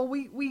like, well,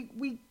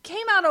 we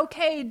came out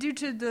okay due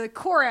to the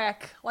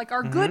Korak, like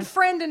our good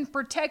friend and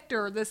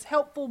protector, this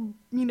helpful,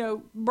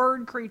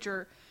 bird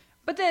creature.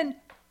 But then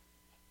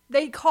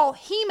they call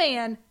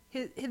He-Man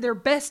their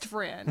best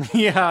friend.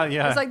 Yeah.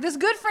 It's like this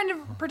good friend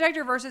and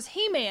protector versus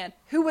He-Man,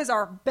 who was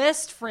our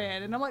best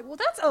friend. And I'm like, well,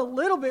 that's a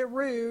little bit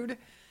rude,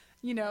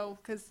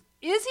 because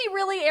is he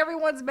really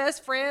everyone's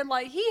best friend?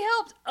 Like, he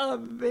helped a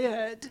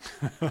bit.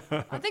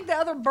 I think the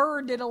other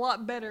bird did a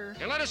lot better.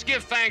 And let us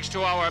give thanks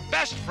to our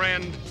best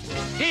friend,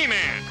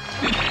 He-Man.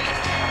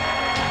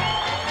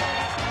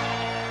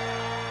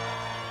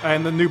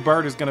 And the new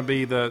bird is going to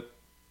be the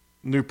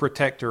new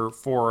protector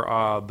for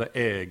the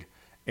egg.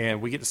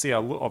 And we get to see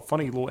a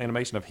funny little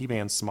animation of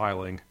He-Man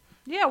smiling.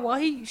 Yeah, well,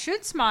 he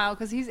should smile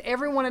because he's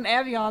everyone in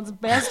Avion's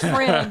best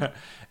friend.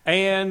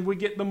 And we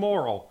get the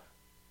moral,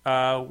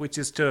 which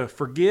is to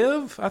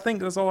forgive. I think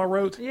that's all I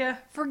wrote. Yeah,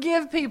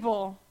 forgive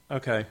people.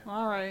 Okay.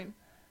 All right.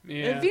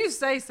 Yeah. If you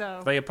say so.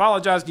 If they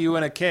apologize to you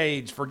in a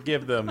cage,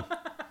 forgive them.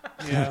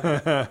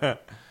 Yeah.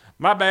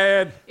 My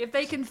bad. If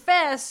they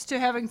confess to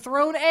having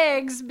thrown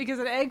eggs because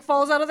an egg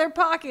falls out of their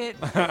pocket,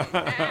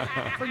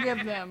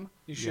 forgive them.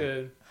 You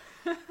should.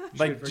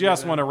 They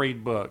just want to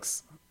read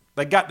books.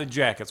 They got the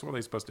jackets. What are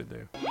they supposed to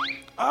do?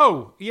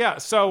 Oh, yeah.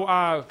 So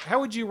how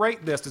would you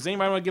rate this? Does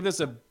anybody want to give this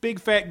a big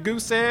fat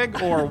goose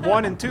egg or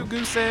 1 and 2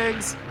 goose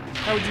eggs?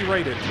 How would you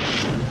rate it?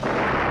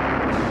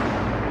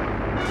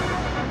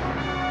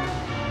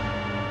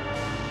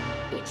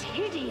 It's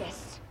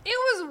hideous. It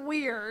was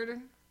weird.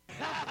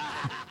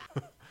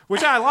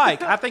 Which I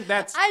like. I think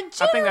that's I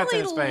think that's in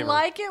its generally favor.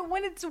 like it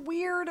when it's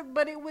weird,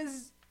 but it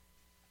was...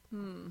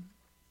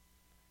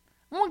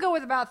 I'm going to go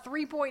with about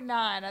 3.9,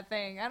 I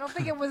think. I don't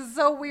think it was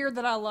so weird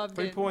that I loved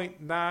it.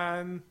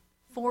 3.9.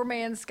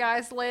 4-man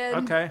sky sled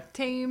Okay.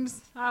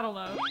 teams. I don't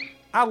know.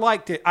 I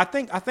liked it. I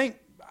think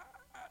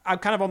I'm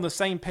kind of on the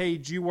same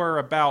page you were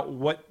about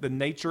what the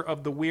nature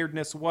of the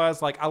weirdness was.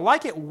 Like, I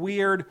like it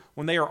weird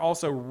when they are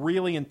also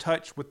really in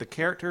touch with the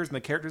characters and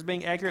the characters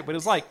being accurate, but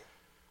it's like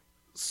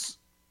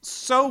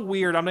so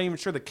weird. I'm not even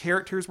sure the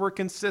characters were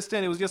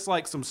consistent. It was just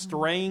like some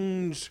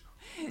strange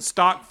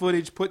stock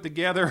footage put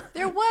together.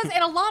 There was,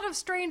 and a lot of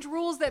strange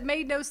rules that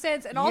made no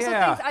sense, and also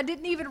Yeah. things I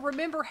didn't even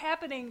remember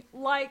happening.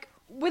 Like,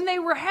 when they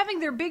were having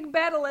their big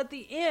battle at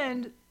the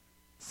end,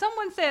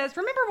 someone says,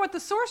 remember what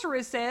the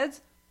sorceress says?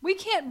 We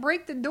can't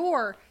break the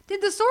door.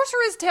 Did the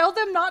sorceress tell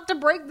them not to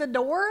break the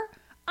door?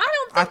 I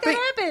don't think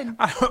that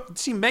happened.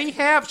 She may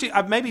have. She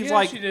maybe Yeah,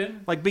 like she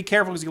did. like be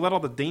careful because you let all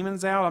the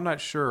demons out. I'm not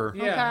sure.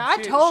 Yeah. Okay, I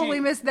she- totally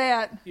she- missed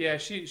that. Yeah,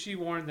 she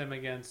warned them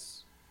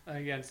against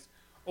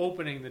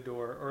opening the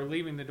door or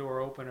leaving the door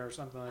open or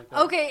something like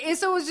that. Okay, and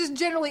so it was just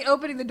generally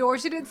opening the door.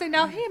 She didn't say,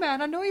 now, He-Man,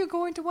 I know you're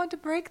going to want to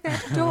break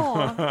that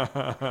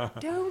door.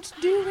 Don't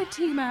do it,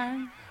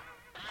 He-Man.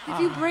 If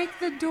you break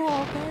the door,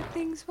 bad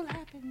things will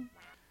happen.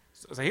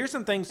 So here's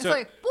some things. It's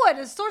like, boy,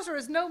 does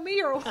sorceress know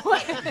me or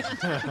what?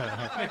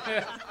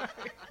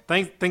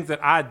 Things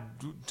that I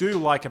do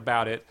like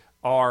about it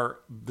are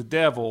the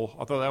devil.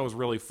 I thought that was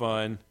really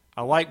fun.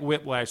 I like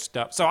Whiplash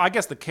stuff. So I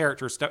guess the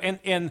character stuff.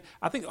 And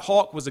I think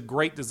Hawk was a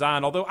great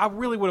design, although I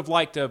really would have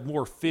liked a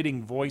more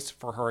fitting voice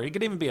for her. It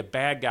could even be a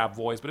bad guy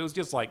voice, but it was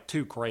just like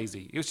too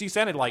crazy. She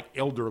sounded like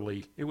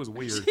elderly. It was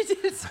weird. She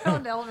did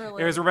sound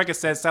elderly. As Rebecca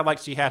said, it sounded like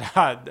she had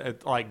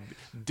like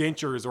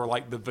dentures or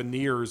like the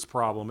veneers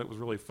problem. It was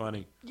really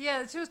funny.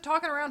 Yeah, she was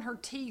talking around her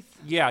teeth.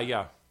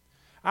 Yeah.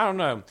 I don't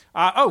know.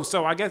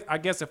 So I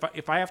guess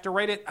if I have to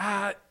rate it,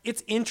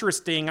 it's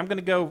interesting. I'm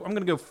gonna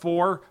go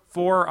 4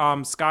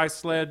 sky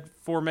sled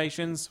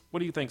formations. What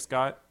do you think,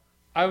 Scott?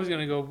 I was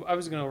gonna go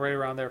right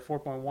around there,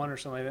 4.1 or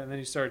something like that, and then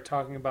you started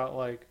talking about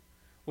like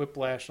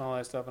Whiplash and all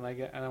that stuff, and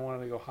I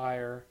wanted to go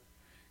higher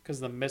because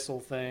the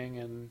missile thing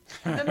and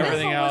The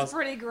everything missile else was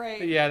pretty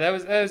great. Yeah, that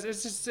was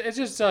it's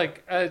just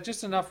like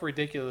just enough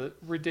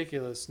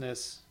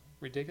ridiculousness.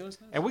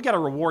 And we got to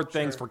reward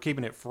things for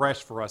keeping it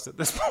fresh for us at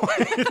this point.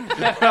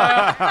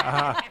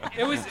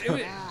 It was you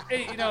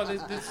know,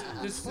 the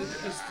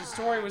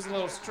story was a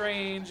little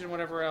strange and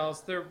whatever else.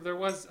 There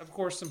was of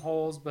course some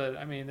holes, but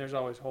I mean there's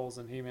always holes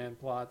in He-Man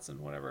plots and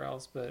whatever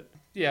else. But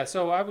yeah,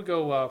 so I would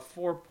go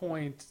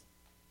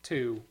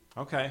 4.2.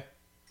 Okay.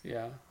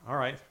 Yeah. All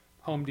right.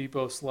 Home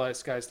Depot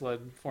sky sled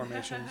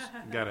formations.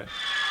 Got it.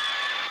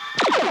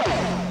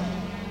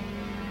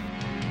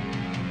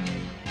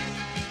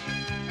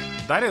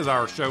 That is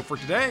our show for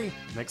today.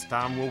 Next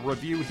time we'll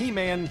review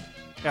He-Man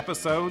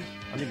episode.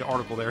 I need an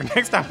article there.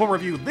 Next time we'll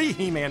review the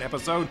He-Man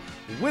episode,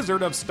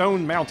 Wizard of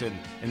Stone Mountain,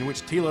 in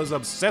which Teela's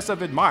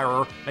obsessive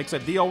admirer makes a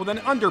deal with an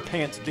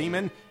underpants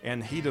demon,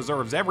 and he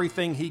deserves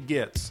everything he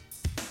gets.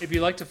 If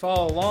you'd like to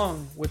follow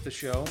along with the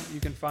show,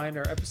 you can find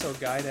our episode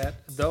guide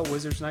at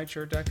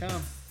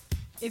thewizardsnightshirt.com.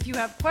 If you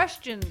have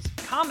questions,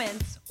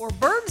 comments, or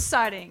bird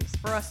sightings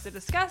for us to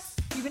discuss,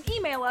 you can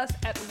email us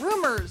at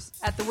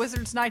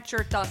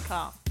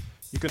rumors@thewizardsnightshirt.com.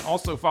 You can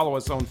also follow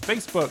us on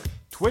Facebook,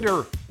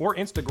 Twitter, or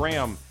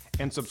Instagram.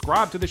 and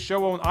subscribe to the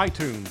show on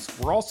iTunes.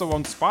 We're also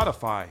on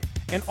Spotify.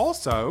 And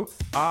also,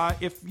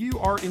 if you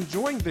are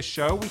enjoying this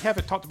show, we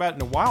haven't talked about it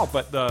in a while,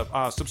 but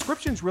the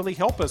subscriptions really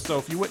help us. So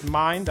if you wouldn't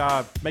mind,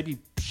 maybe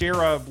share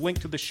a link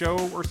to the show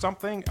or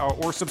something,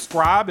 or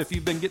subscribe if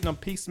you've been getting them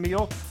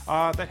piecemeal.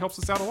 That helps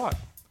us out a lot.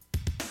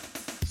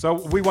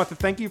 So we want to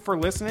thank you for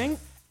listening,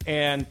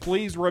 and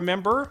please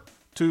remember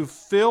to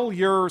fill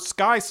your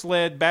sky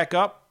sled back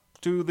up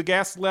to the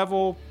gas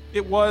level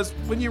it was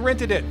when you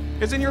rented it.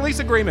 It's in your lease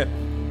agreement.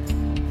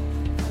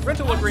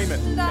 Rental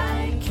agreement. So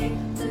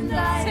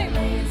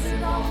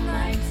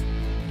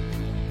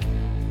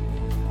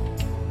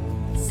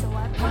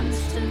I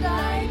punched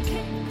tonight,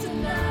 kicked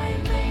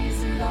tonight,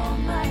 lasered all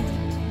night.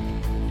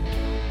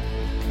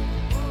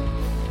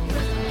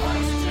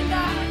 Punched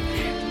tonight,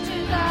 kicked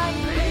tonight,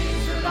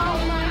 lasered all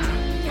night.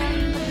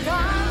 And the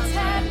gods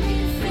had me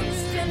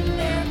fixed in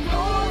their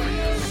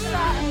glorious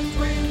sight.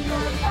 When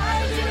you're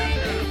fighting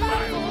your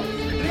battle,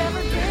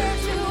 never dare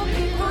to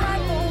be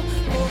prideful.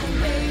 For the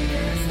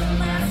latest, the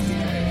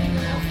master,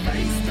 they'll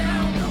face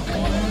down the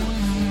hole.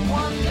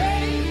 One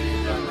day,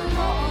 the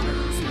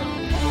marauders will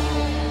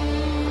fall.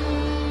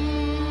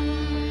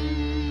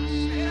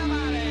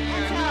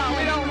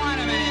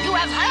 You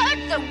have heard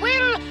the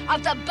will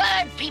of the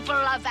bird people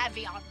of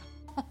Avion.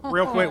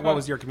 Real quick, what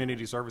was your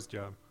community service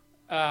job?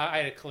 We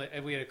had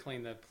to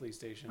clean the police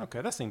station.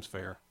 Okay, that seems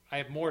fair. I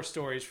have more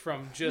stories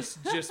from just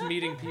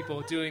meeting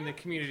people doing the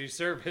community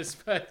service,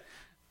 but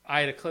we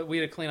had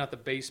to clean out the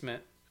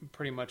basement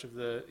pretty much of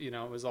the,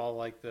 it was all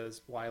like the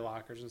supply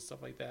lockers and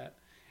stuff like that.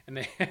 And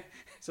they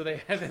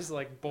had this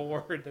like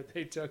board that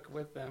they took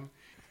with them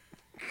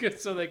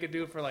so they could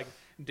do it for like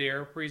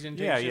dare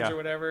presentations or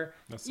whatever.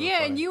 That's so Yeah,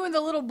 funny. and you and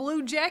the little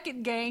blue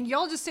jacket gang,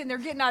 y'all just sitting there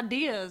getting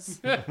ideas.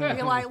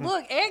 You're like,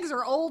 look, eggs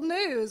are old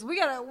news. We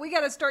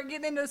gotta start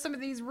getting into some of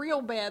these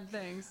real bad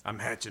things. I'm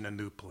hatching a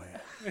new plan.